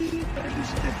believe I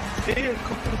just did A a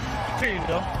couple. There you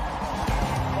go.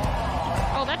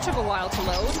 Oh, that took a while to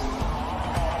load.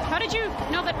 How did you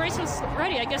know that race was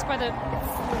ready? I guess by the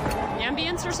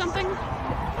ambience or something?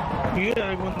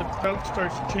 Yeah, when the crowd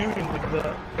starts cheering like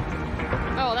that.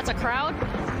 Oh, that's a crowd?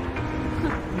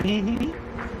 Mm-hmm.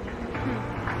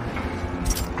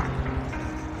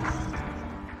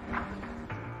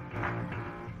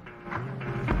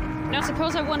 Now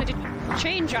suppose I wanted to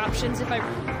change options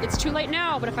it's too late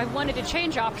now, but if I wanted to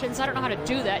change options, I don't know how to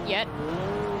do that yet.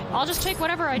 I'll just take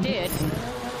whatever I did. I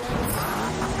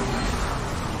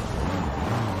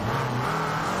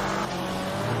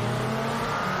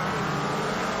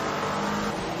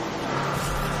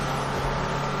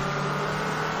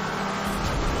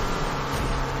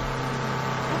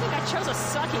think I chose a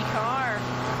sucky car.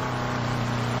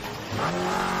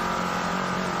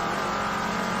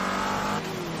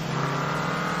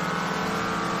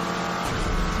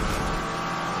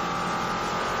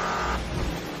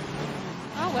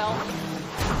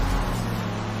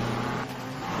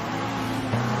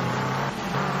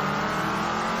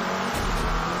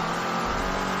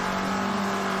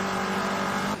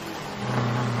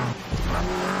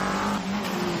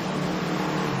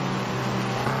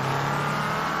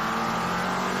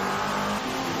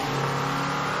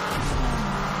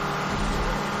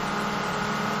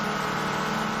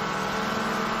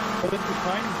 What is the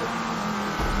time?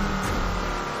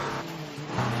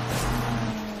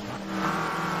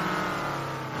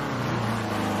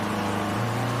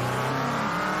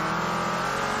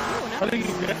 How do you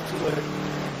get to it?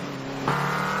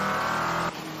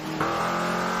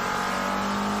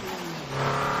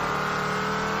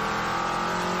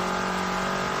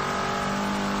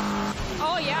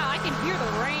 Oh yeah, I can hear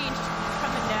the rain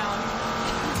coming down.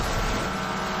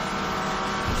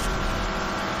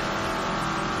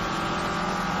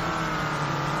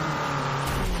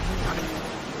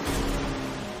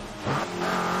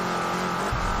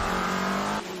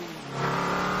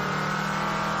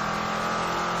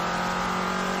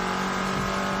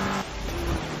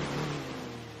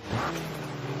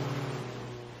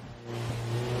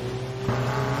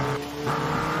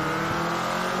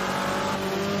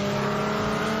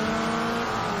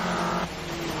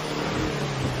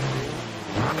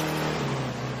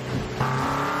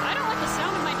 I don't like the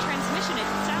sound of my transmission. It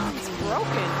sounds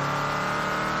broken.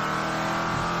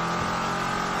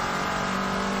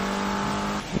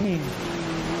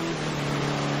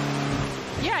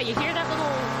 Yeah, you hear that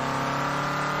little,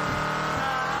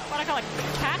 what I call a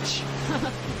catch?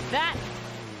 That.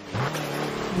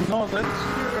 No, that's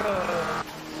your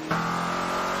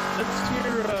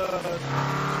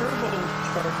turbo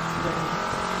charge thing.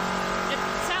 It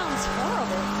sounds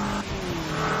horrible.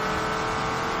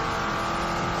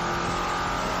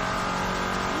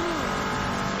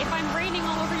 If I'm raining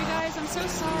all over you guys, I'm so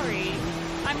sorry.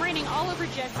 I'm raining all over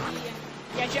Jesse, and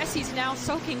yeah, Jesse's now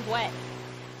soaking wet.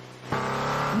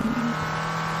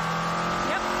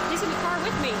 Yep, he's in the car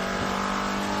with me.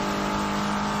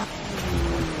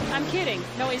 I'm kidding.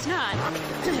 No, he's not. I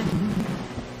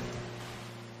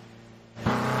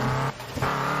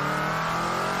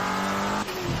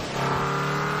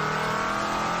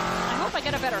hope I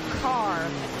get a better car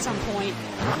at some point.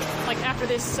 Like after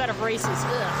this set of races.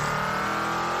 Ugh.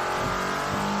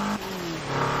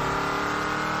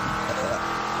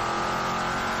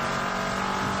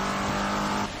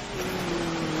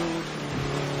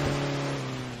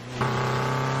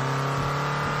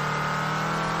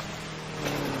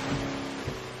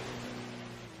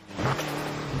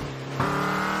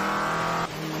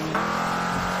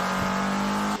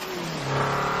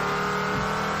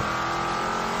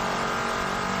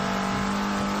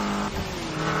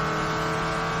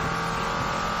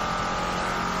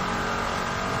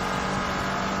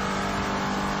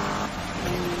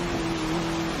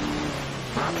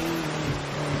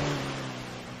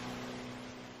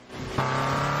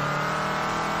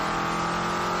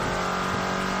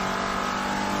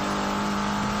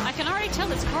 tell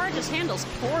this car just handles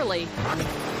poorly.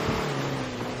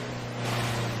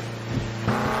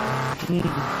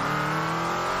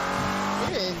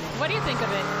 What do you think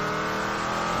of it?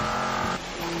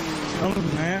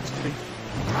 Sounds nasty.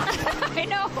 I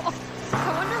know. I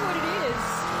wonder what it is.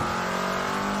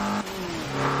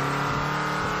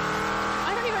 I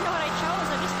don't even know what I chose.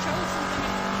 I just chose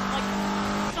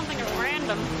something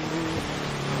random.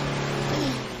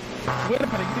 Wait a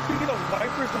minute, you can get a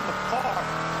wiper from the car.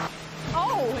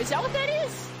 Oh, is that what that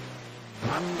is?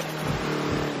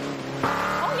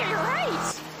 Oh yeah, you're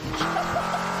right.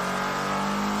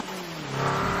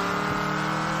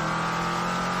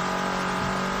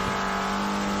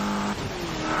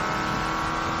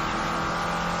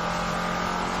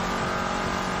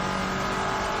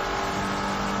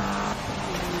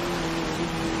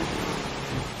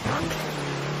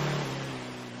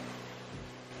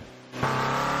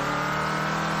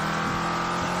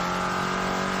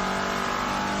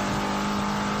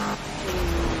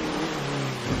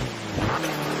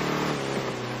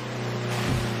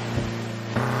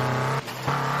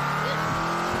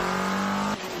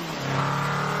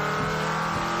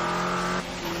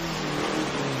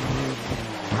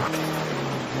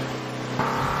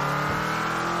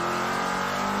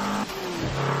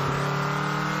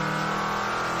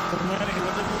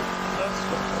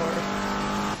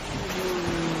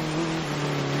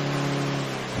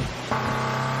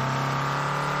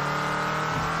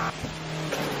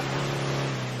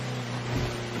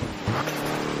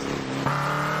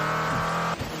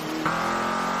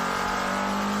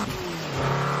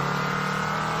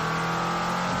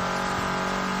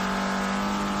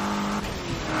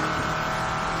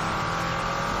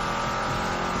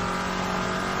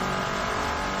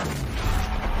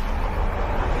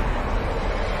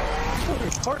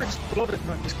 Car exploded.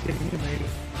 No, I'm just kidding. You made it.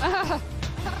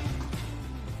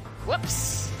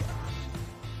 Whoops.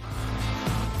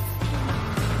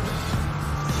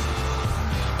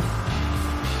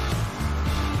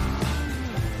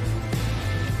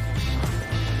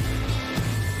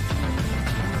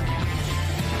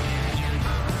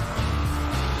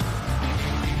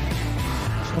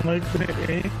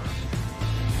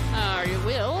 You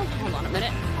will. Hold on a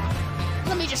minute.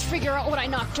 Let me just figure out what I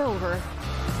knocked over.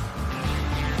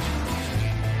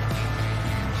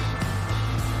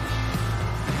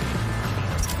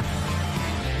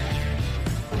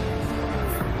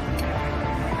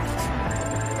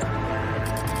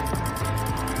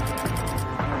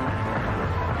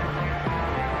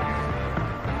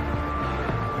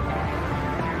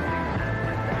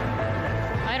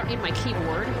 My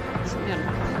keyboard. So I'm gonna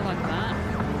plug that.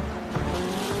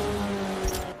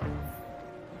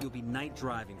 You'll be night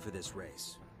driving for this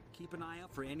race. Keep an eye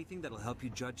out for anything that'll help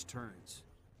you judge turns.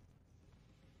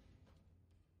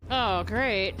 Oh,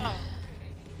 great.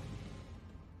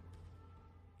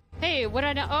 Hey, what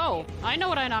I know? Oh, I know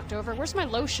what I knocked over. Where's my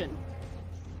lotion?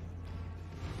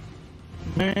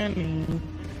 Man.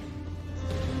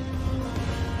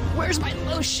 Where's my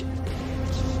lotion?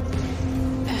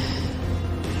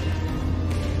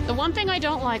 The one thing I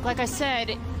don't like I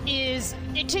said, is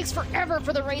it takes forever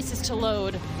for the races to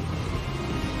load.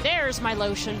 There's my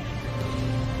lotion.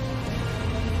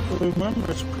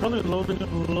 Remember, it's probably loading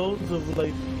loads of,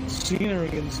 like,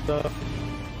 scenery and stuff.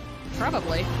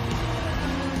 Probably.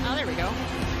 Oh, there we go.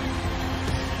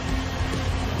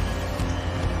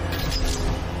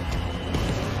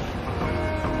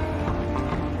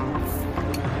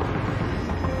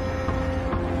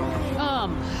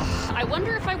 I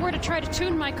wonder if I were to try to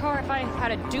tune my car if I had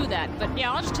to do that, but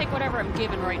yeah, I'll just take whatever I'm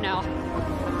given right now.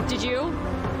 Did you?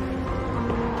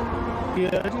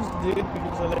 Yeah, I just did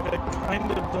because I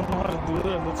kind of don't know how to do it.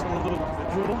 It looks a little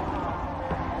visual.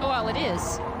 Oh, well, it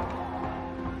is.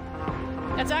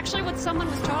 That's actually what someone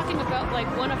was talking about, like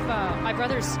one of my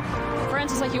brother's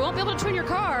friends was like, you won't be able to tune your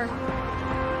car.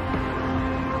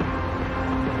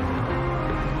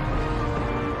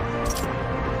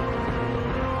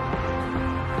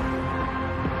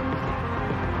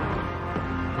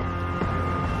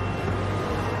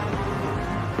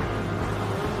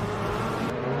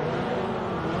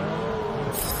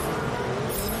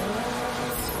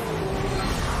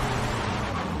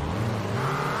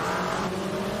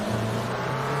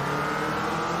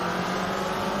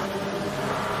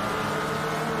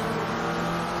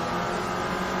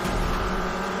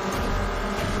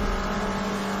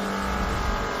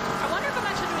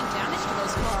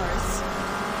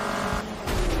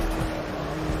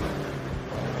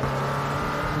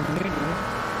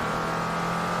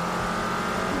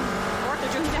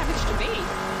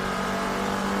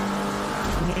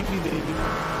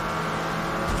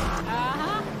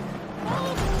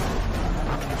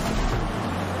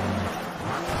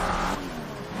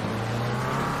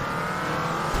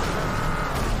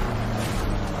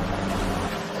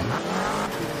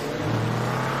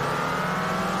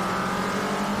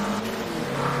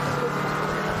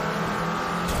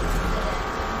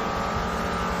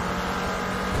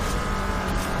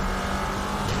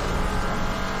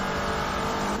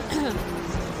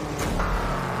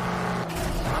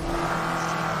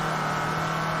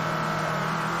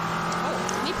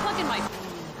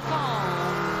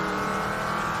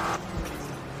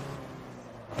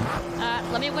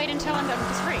 until I'm done with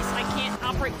this race. I can't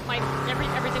operate my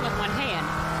everything with one hand.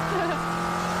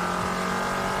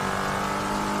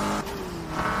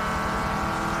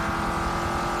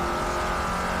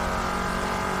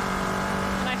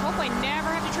 And I hope I never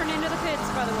have to turn into the pits,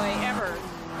 by the way, ever.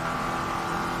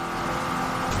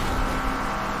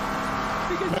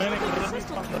 Because Man, let me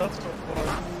talk it up so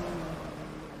far.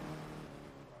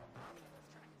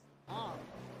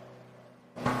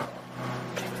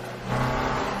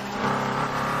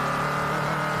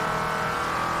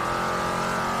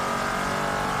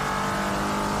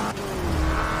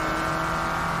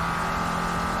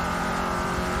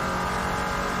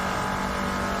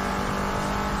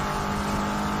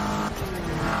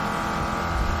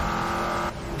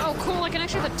 Oh, cool, I can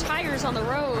actually have the tires on the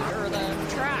road, or the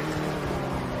track.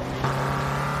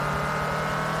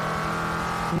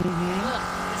 Ugh,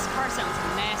 this car sounds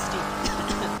nasty.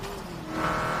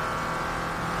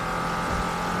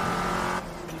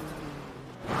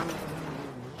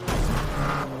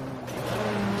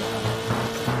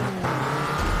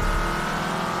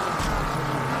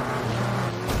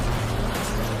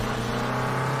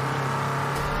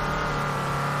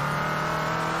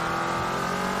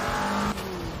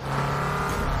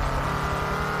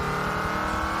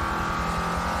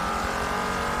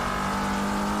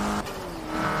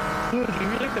 Dude, you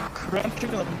hear like the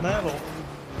crunching of metal.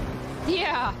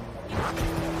 Yeah.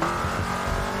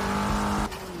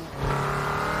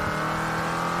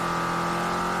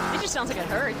 It just sounds like it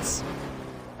hurts.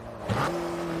 I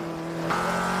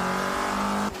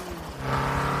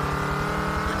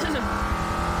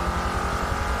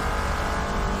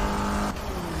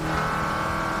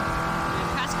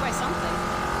passed by something.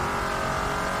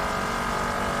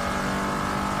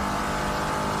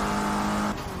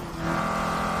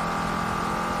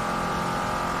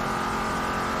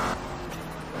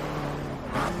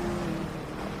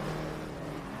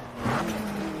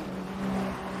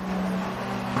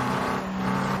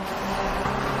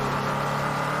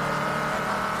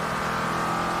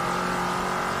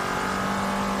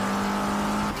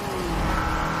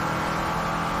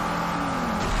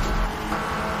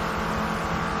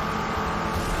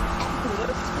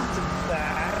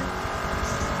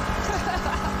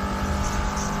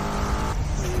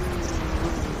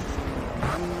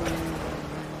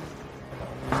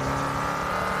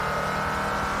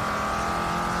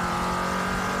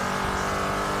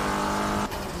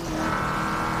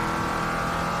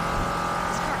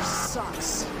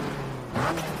 Sucks.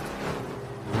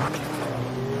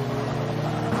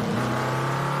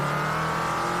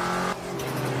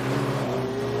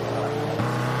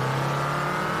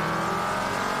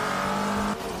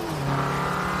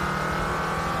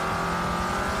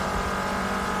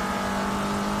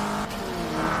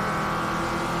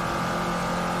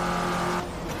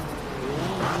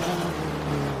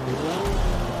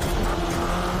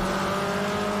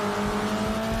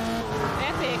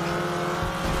 Epic.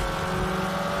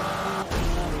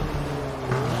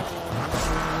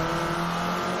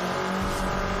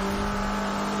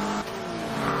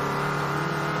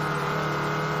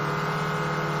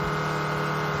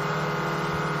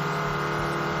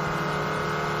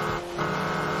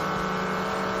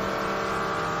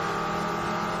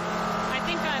 I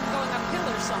think I'm going uphill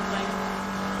or something.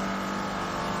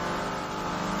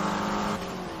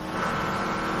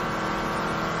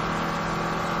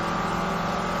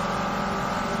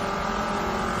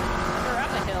 Or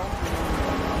up a hill.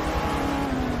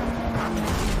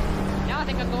 Now I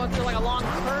think I'm going through like a long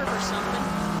curve or something.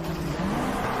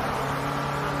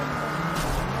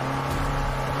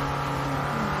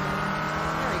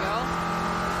 There we go.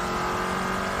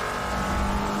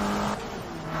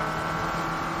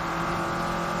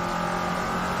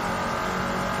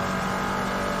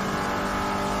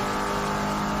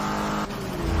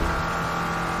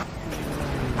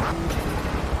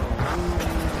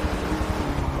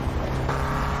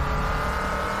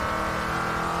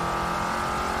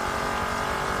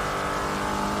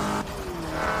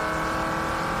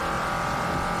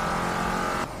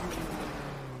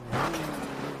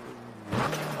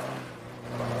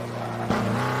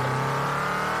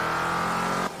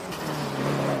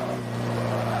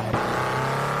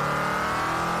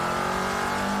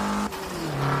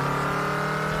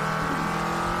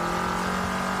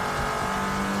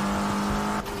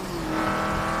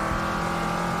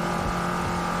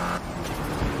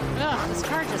 Ugh, this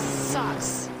car just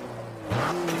sucks.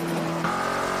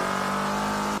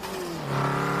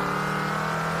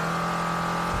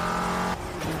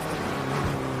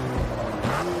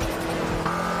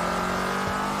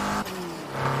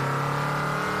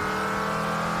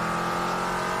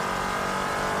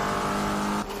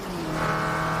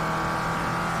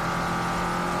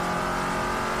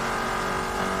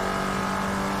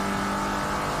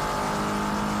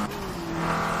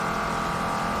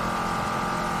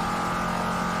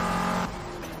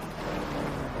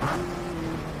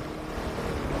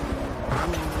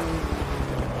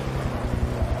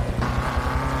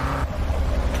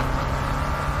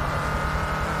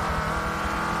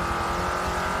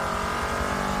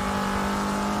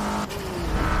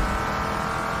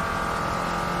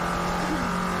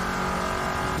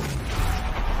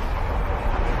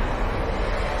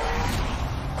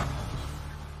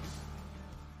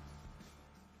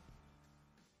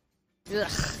 Ugh.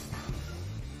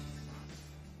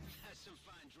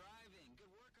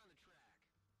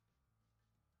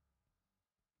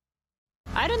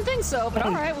 I didn't think so, but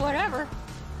alright, whatever.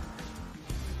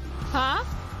 Huh?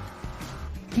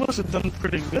 Must have done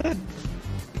pretty good.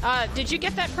 Did you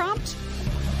get that prompt?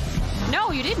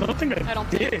 No, you didn't. I don't think I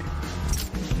did. Think.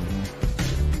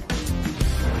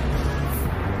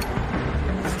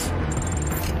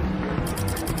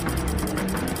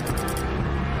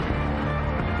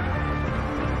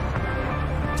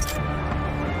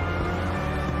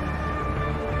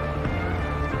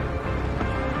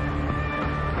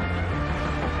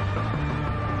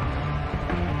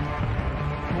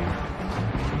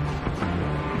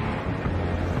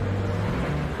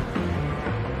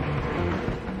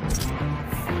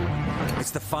 It's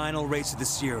the final race of the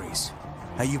series.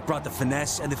 Now you've brought the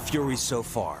finesse and the fury so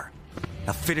far.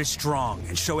 Now finish strong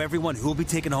and show everyone who will be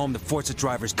taking home the Forza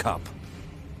Drivers' Cup.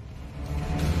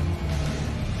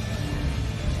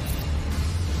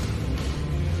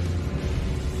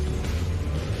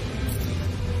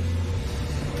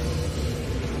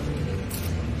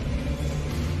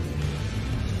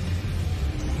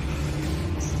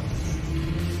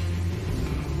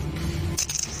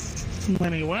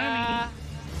 Anyway.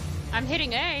 I'm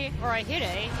hitting A, or I hit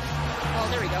A. Oh,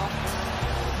 there we go.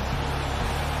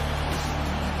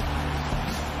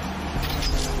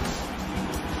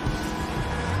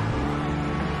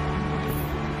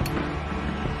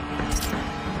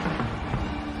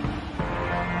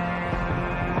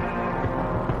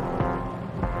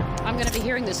 I'm gonna be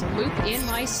hearing this loop in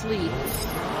my sleep.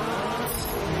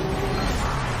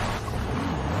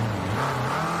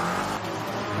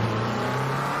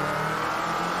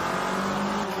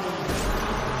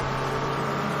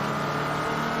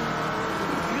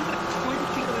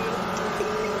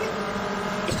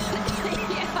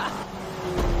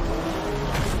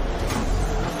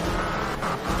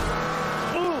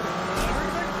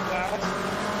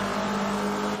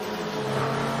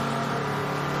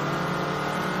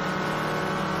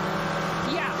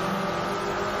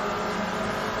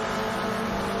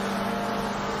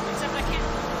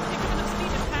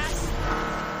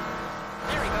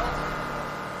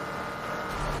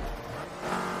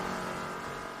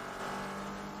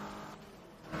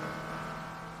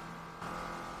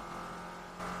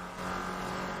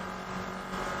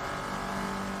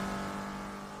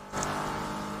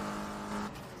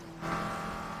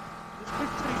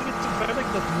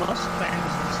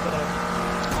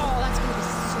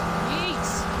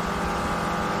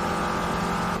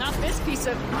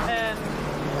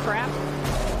 Crap.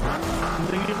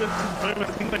 They give it to, I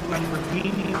think, like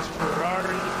Lamborghinis,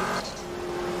 Ferraris.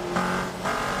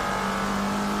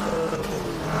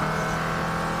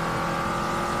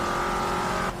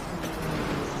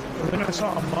 I think I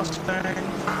saw a Mustang.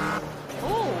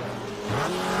 Oh.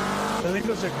 I think it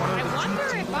was like one of the I wonder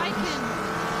if I can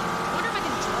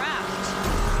draft.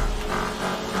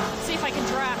 See if I can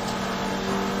draft.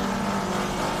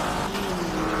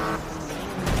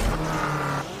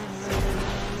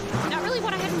 Not really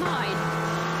what I had in mind.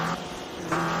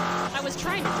 I was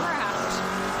trying to draft.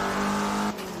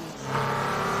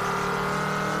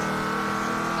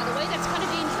 By the way, that's kind of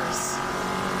dangerous.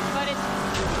 But it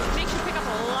makes you pick up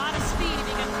a lot of speed if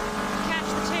you can catch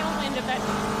the tailwind of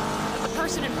the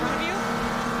person in front of you.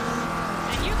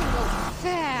 And you can go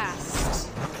fast.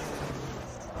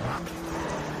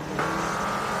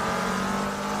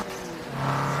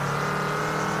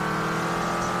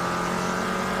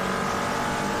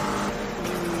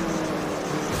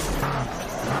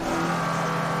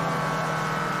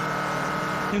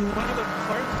 In one of the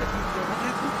parts that you go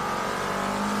in,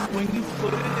 when you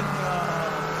put it in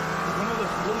one of the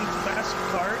really fast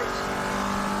cars,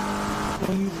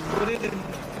 when you put it in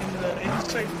the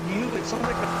inside view, it sounds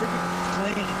like a freaking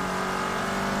plane.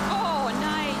 Oh,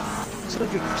 nice. It's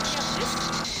like a... Yeah,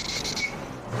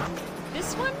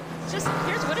 this one? Just,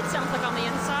 here's what it sounds like on the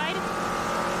inside.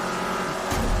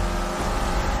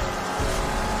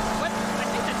 What? I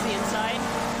think that's the inside.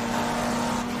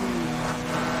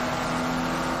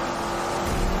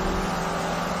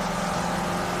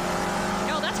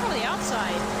 The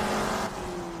outside.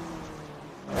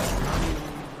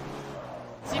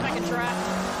 See if I can draft.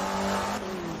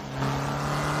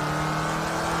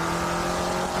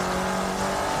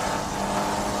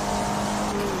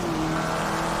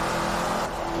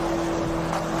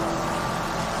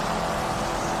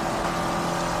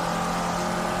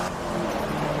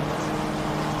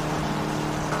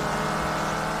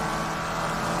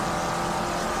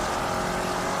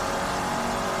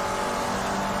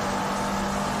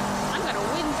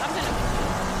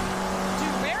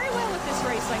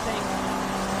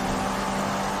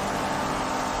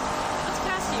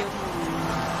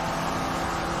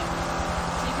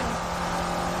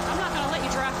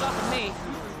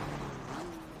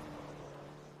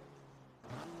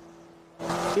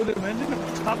 Dude, imagine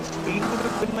if top speed would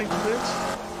have been like this.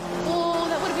 Oh,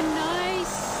 that would have been nice.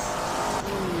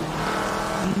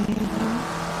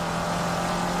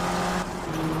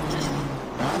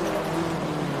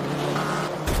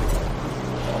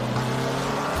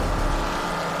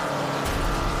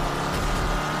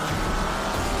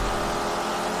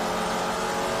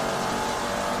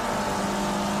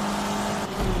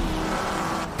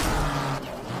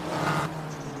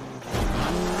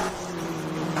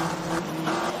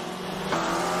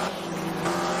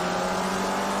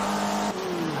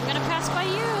 I'm gonna pass by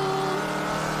you.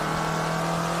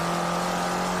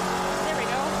 There we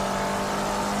go.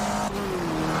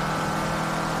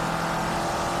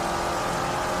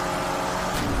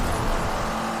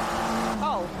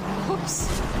 Oh, whoops.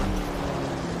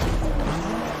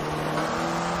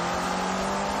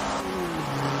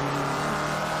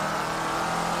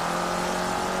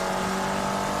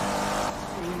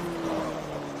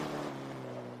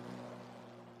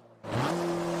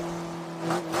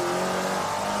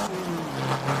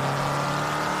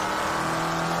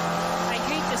 I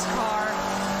hate this car.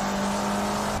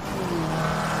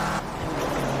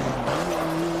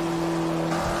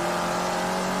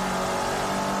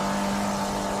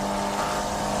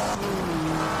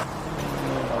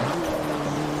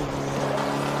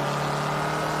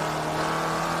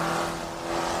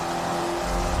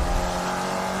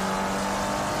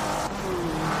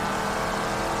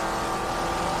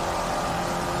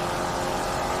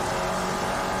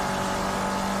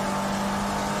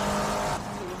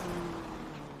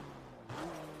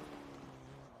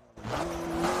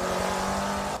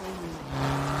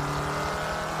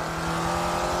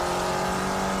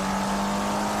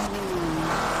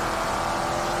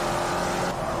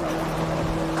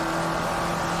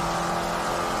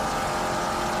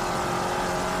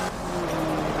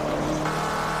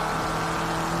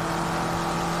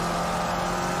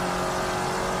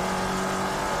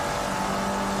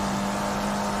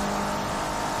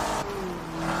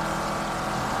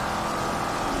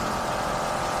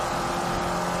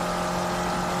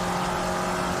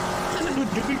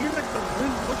 Dude, you could hear like the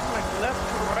wind look like left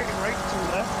to right, right to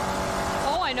left.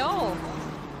 Oh, I know.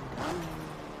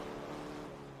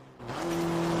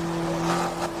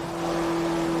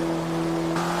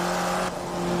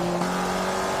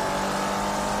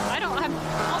 I'm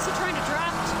also trying to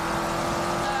draft,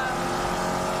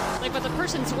 like with the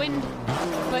person's wind,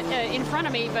 but in front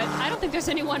of me. But I don't think there's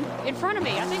anyone in front of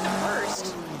me. I think I'm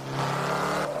first.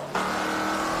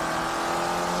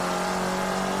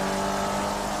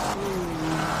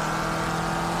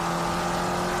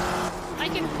 I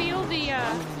can feel the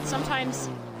sometimes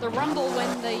the rumble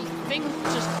when the thing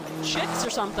just shifts or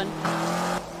something.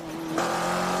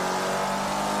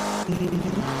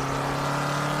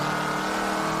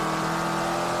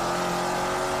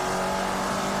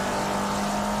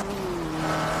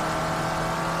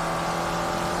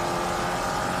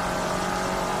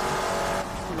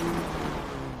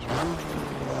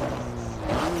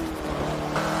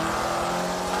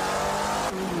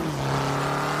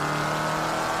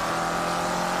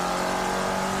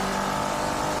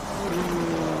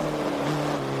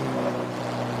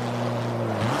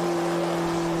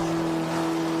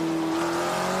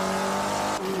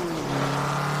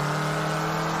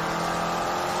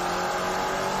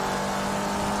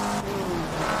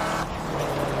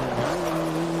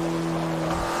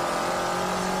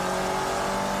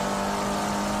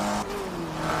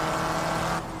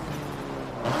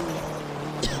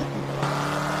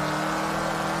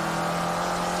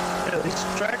 Yeah, these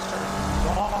tracks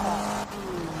are long.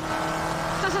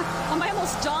 Am I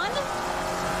almost done?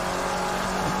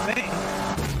 I think.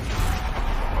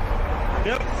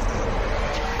 Yep.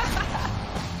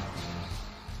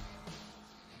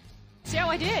 See how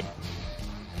I did?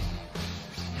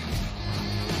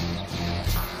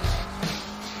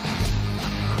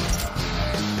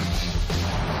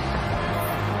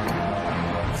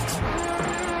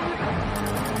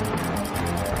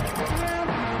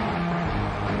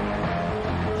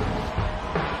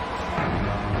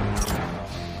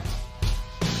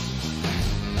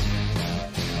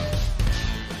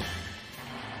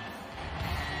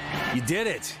 You did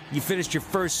it! You finished your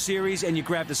first series and you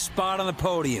grabbed a spot on the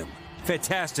podium.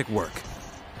 Fantastic work.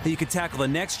 You can tackle the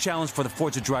next challenge for the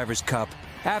Forza Drivers' Cup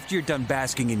after you're done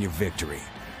basking in your victory.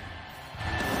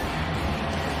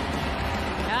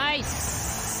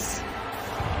 Nice.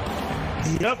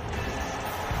 Yep.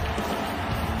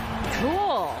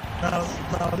 Cool.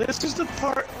 Now this is the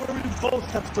part where we both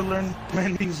have to learn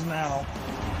menus now.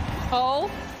 Oh?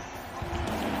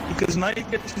 Because now you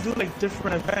get to do like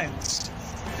different events.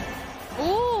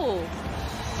 Ooh.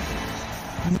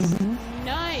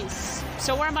 Nice.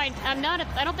 So where am I? I'm not.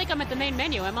 I don't think I'm at the main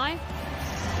menu, am I?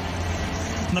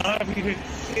 Now, if you hit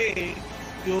A,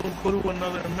 you'll go to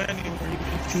another menu where you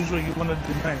can choose what you want to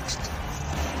do next.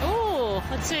 Ooh,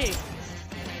 let's see.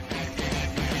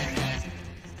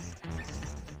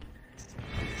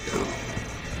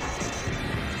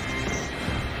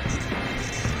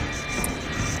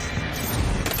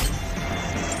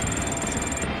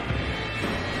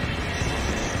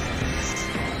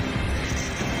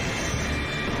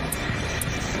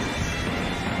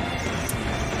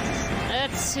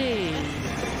 Let's see.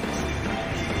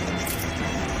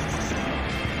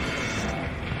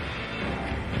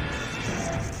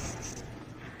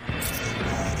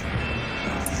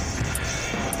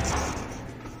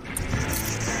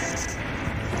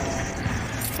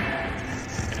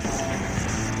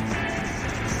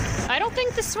 I don't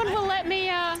think this one will let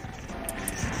me,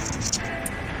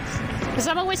 because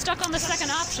I'm always stuck on the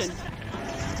second option.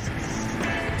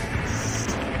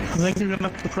 I think you're gonna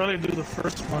have to probably do the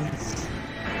first one.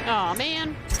 Aw,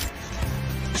 man.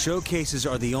 Showcases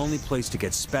are the only place to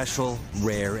get special,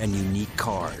 rare, and unique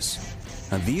cars.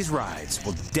 Now, these rides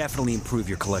will definitely improve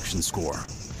your collection score.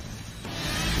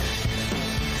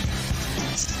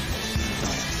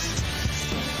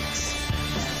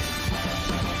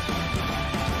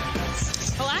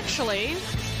 Well, actually,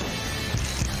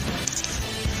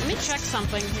 let me check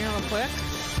something here real quick.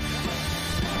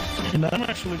 And I'm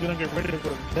actually gonna get ready to go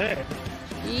to bed.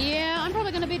 Yeah, I'm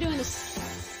probably going to be doing this.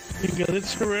 Because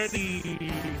it's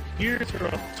already here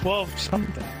to 12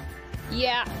 something.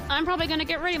 Yeah, I'm probably going to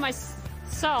get ready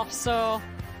myself, so...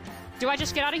 Do I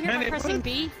just get out of here by pressing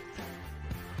B?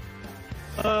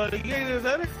 Yeah, either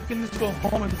that or you can just go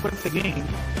home and quit the game.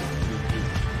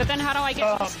 But then how do I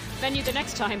get to this venue the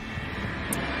next time?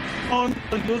 Oh,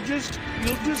 no, you'll just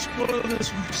go to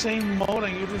this same mode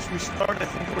and you'll just restart, I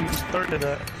think, where you started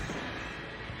at.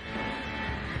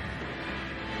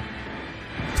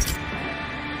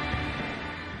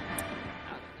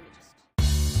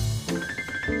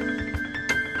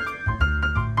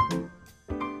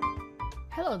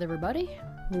 Hello there, everybody.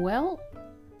 Well,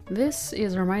 this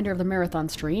is a reminder of the marathon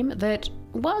stream that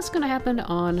was going to happen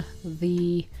on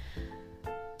the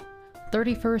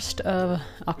 31st of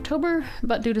October,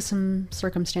 but due to some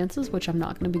circumstances, which I'm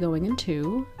not going to be going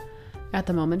into at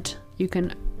the moment, you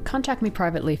can contact me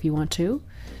privately if you want to.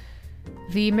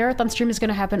 The marathon stream is going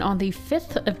to happen on the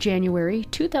 5th of January,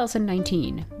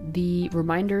 2019. The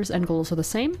reminders and goals are the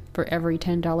same. For every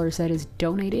 $10 that is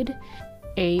donated,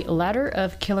 a ladder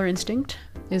of Killer Instinct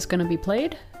is going to be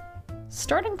played,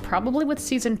 starting probably with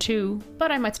Season 2,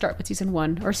 but I might start with Season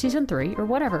 1 or Season 3 or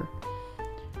whatever.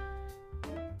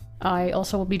 I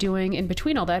also will be doing, in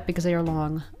between all that, because they are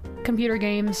long, computer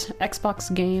games,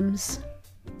 Xbox games,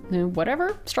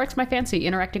 whatever strikes my fancy,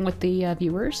 interacting with the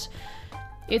viewers.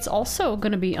 It's also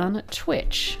going to be on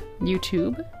Twitch,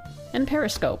 YouTube, and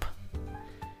Periscope.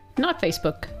 Not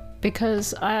Facebook,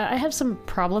 because I have some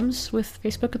problems with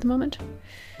Facebook at the moment.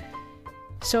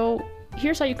 So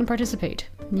here's how you can participate.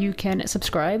 You can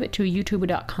subscribe to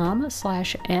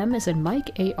youtube.com/M as in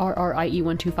Mike,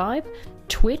 ARRIE125,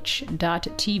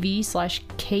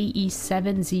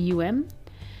 twitch.tv/KE7ZUM.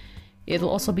 It'll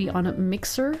also be on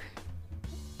Mixer.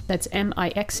 That's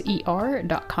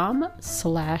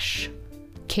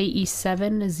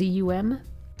mixer.com/KE7ZUM.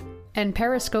 And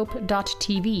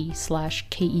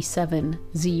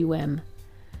periscope.tv/KE7ZUM.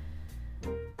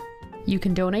 You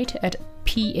can donate at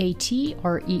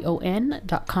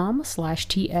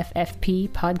patreon.com/TFFP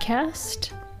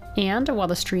podcast. And while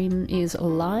the stream is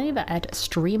live at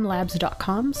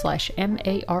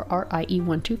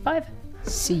streamlabs.com/MARRIE125.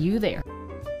 See you there.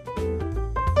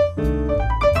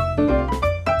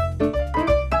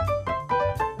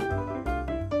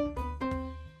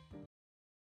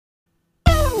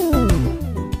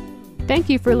 Thank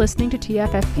you for listening to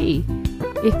TFFP.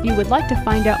 If you would like to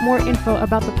find out more info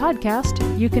about the podcast,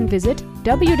 you can visit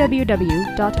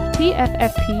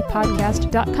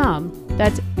www.tffppodcast.com.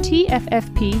 That's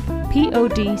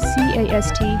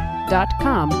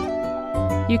tffppodcast.com.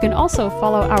 You can also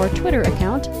follow our Twitter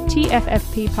account,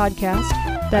 TFFP Podcast,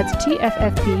 that's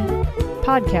TFFP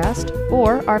Podcast,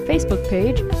 or our Facebook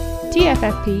page,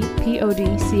 TFFP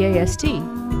PODCAST.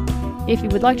 If you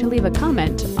would like to leave a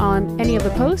comment on any of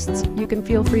the posts, you can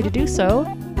feel free to do so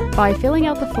by filling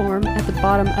out the form at the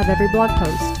bottom of every blog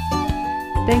post.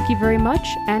 Thank you very much,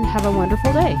 and have a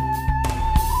wonderful day.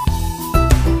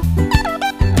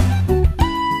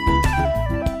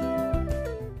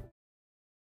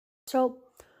 So,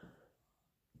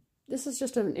 this is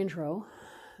just an intro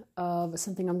of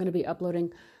something I'm going to be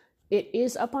uploading. It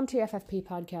is up on TFFP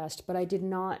Podcast, but I did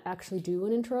not actually do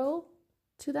an intro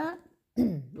to that.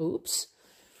 Oops.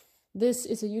 This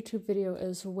is a YouTube video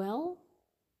as well.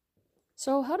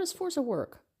 So how does Forza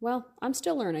work? Well, I'm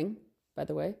still learning, by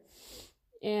the way.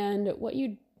 And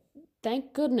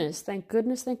thank goodness,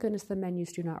 the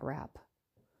menus do not wrap.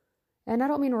 And I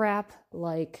don't mean rap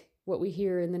like what we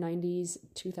hear in the 90s,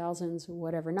 2000s,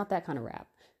 whatever. Not that kind of rap.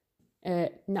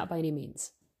 Not by any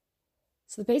means.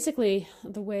 So basically,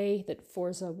 the way that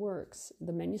Forza works,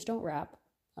 the menus don't wrap.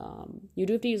 You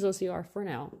do have to use OCR for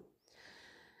now.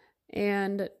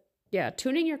 And yeah,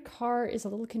 tuning your car is a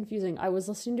little confusing. I was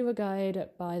listening to a guide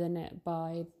by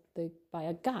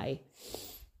a guy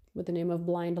with the name of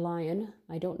Blind Lion.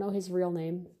 I don't know his real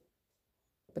name,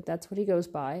 but that's what he goes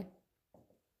by.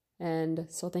 And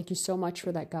so thank you so much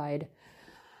for that guide.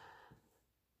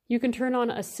 You can turn on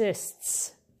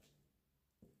assists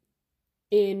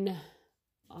in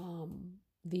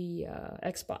the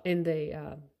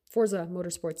Forza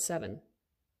Motorsport 7.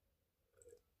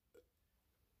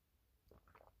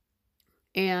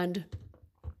 And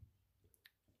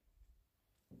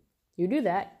you do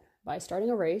that by starting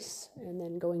a race and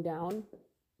then going down,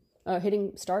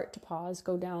 hitting start to pause,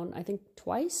 go down, I think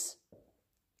twice,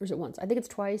 or is it once? I think it's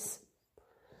twice.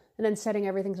 And then setting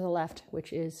everything to the left,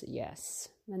 which is yes.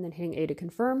 And then hitting A to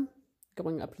confirm,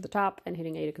 going up to the top and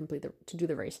hitting A to do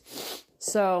the race.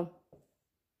 So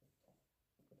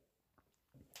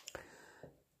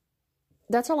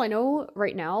that's all I know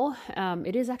right now.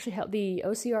 It is actually the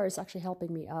OCR is actually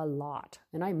helping me a lot,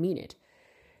 and I mean it.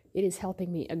 It is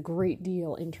helping me a great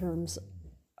deal in terms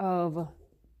of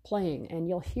playing, and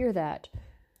you'll hear that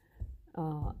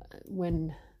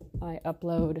when I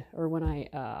upload or when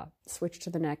I switch to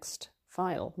the next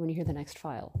file. When you hear the next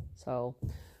file. So,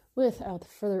 without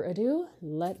further ado,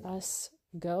 let us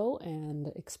go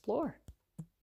and explore.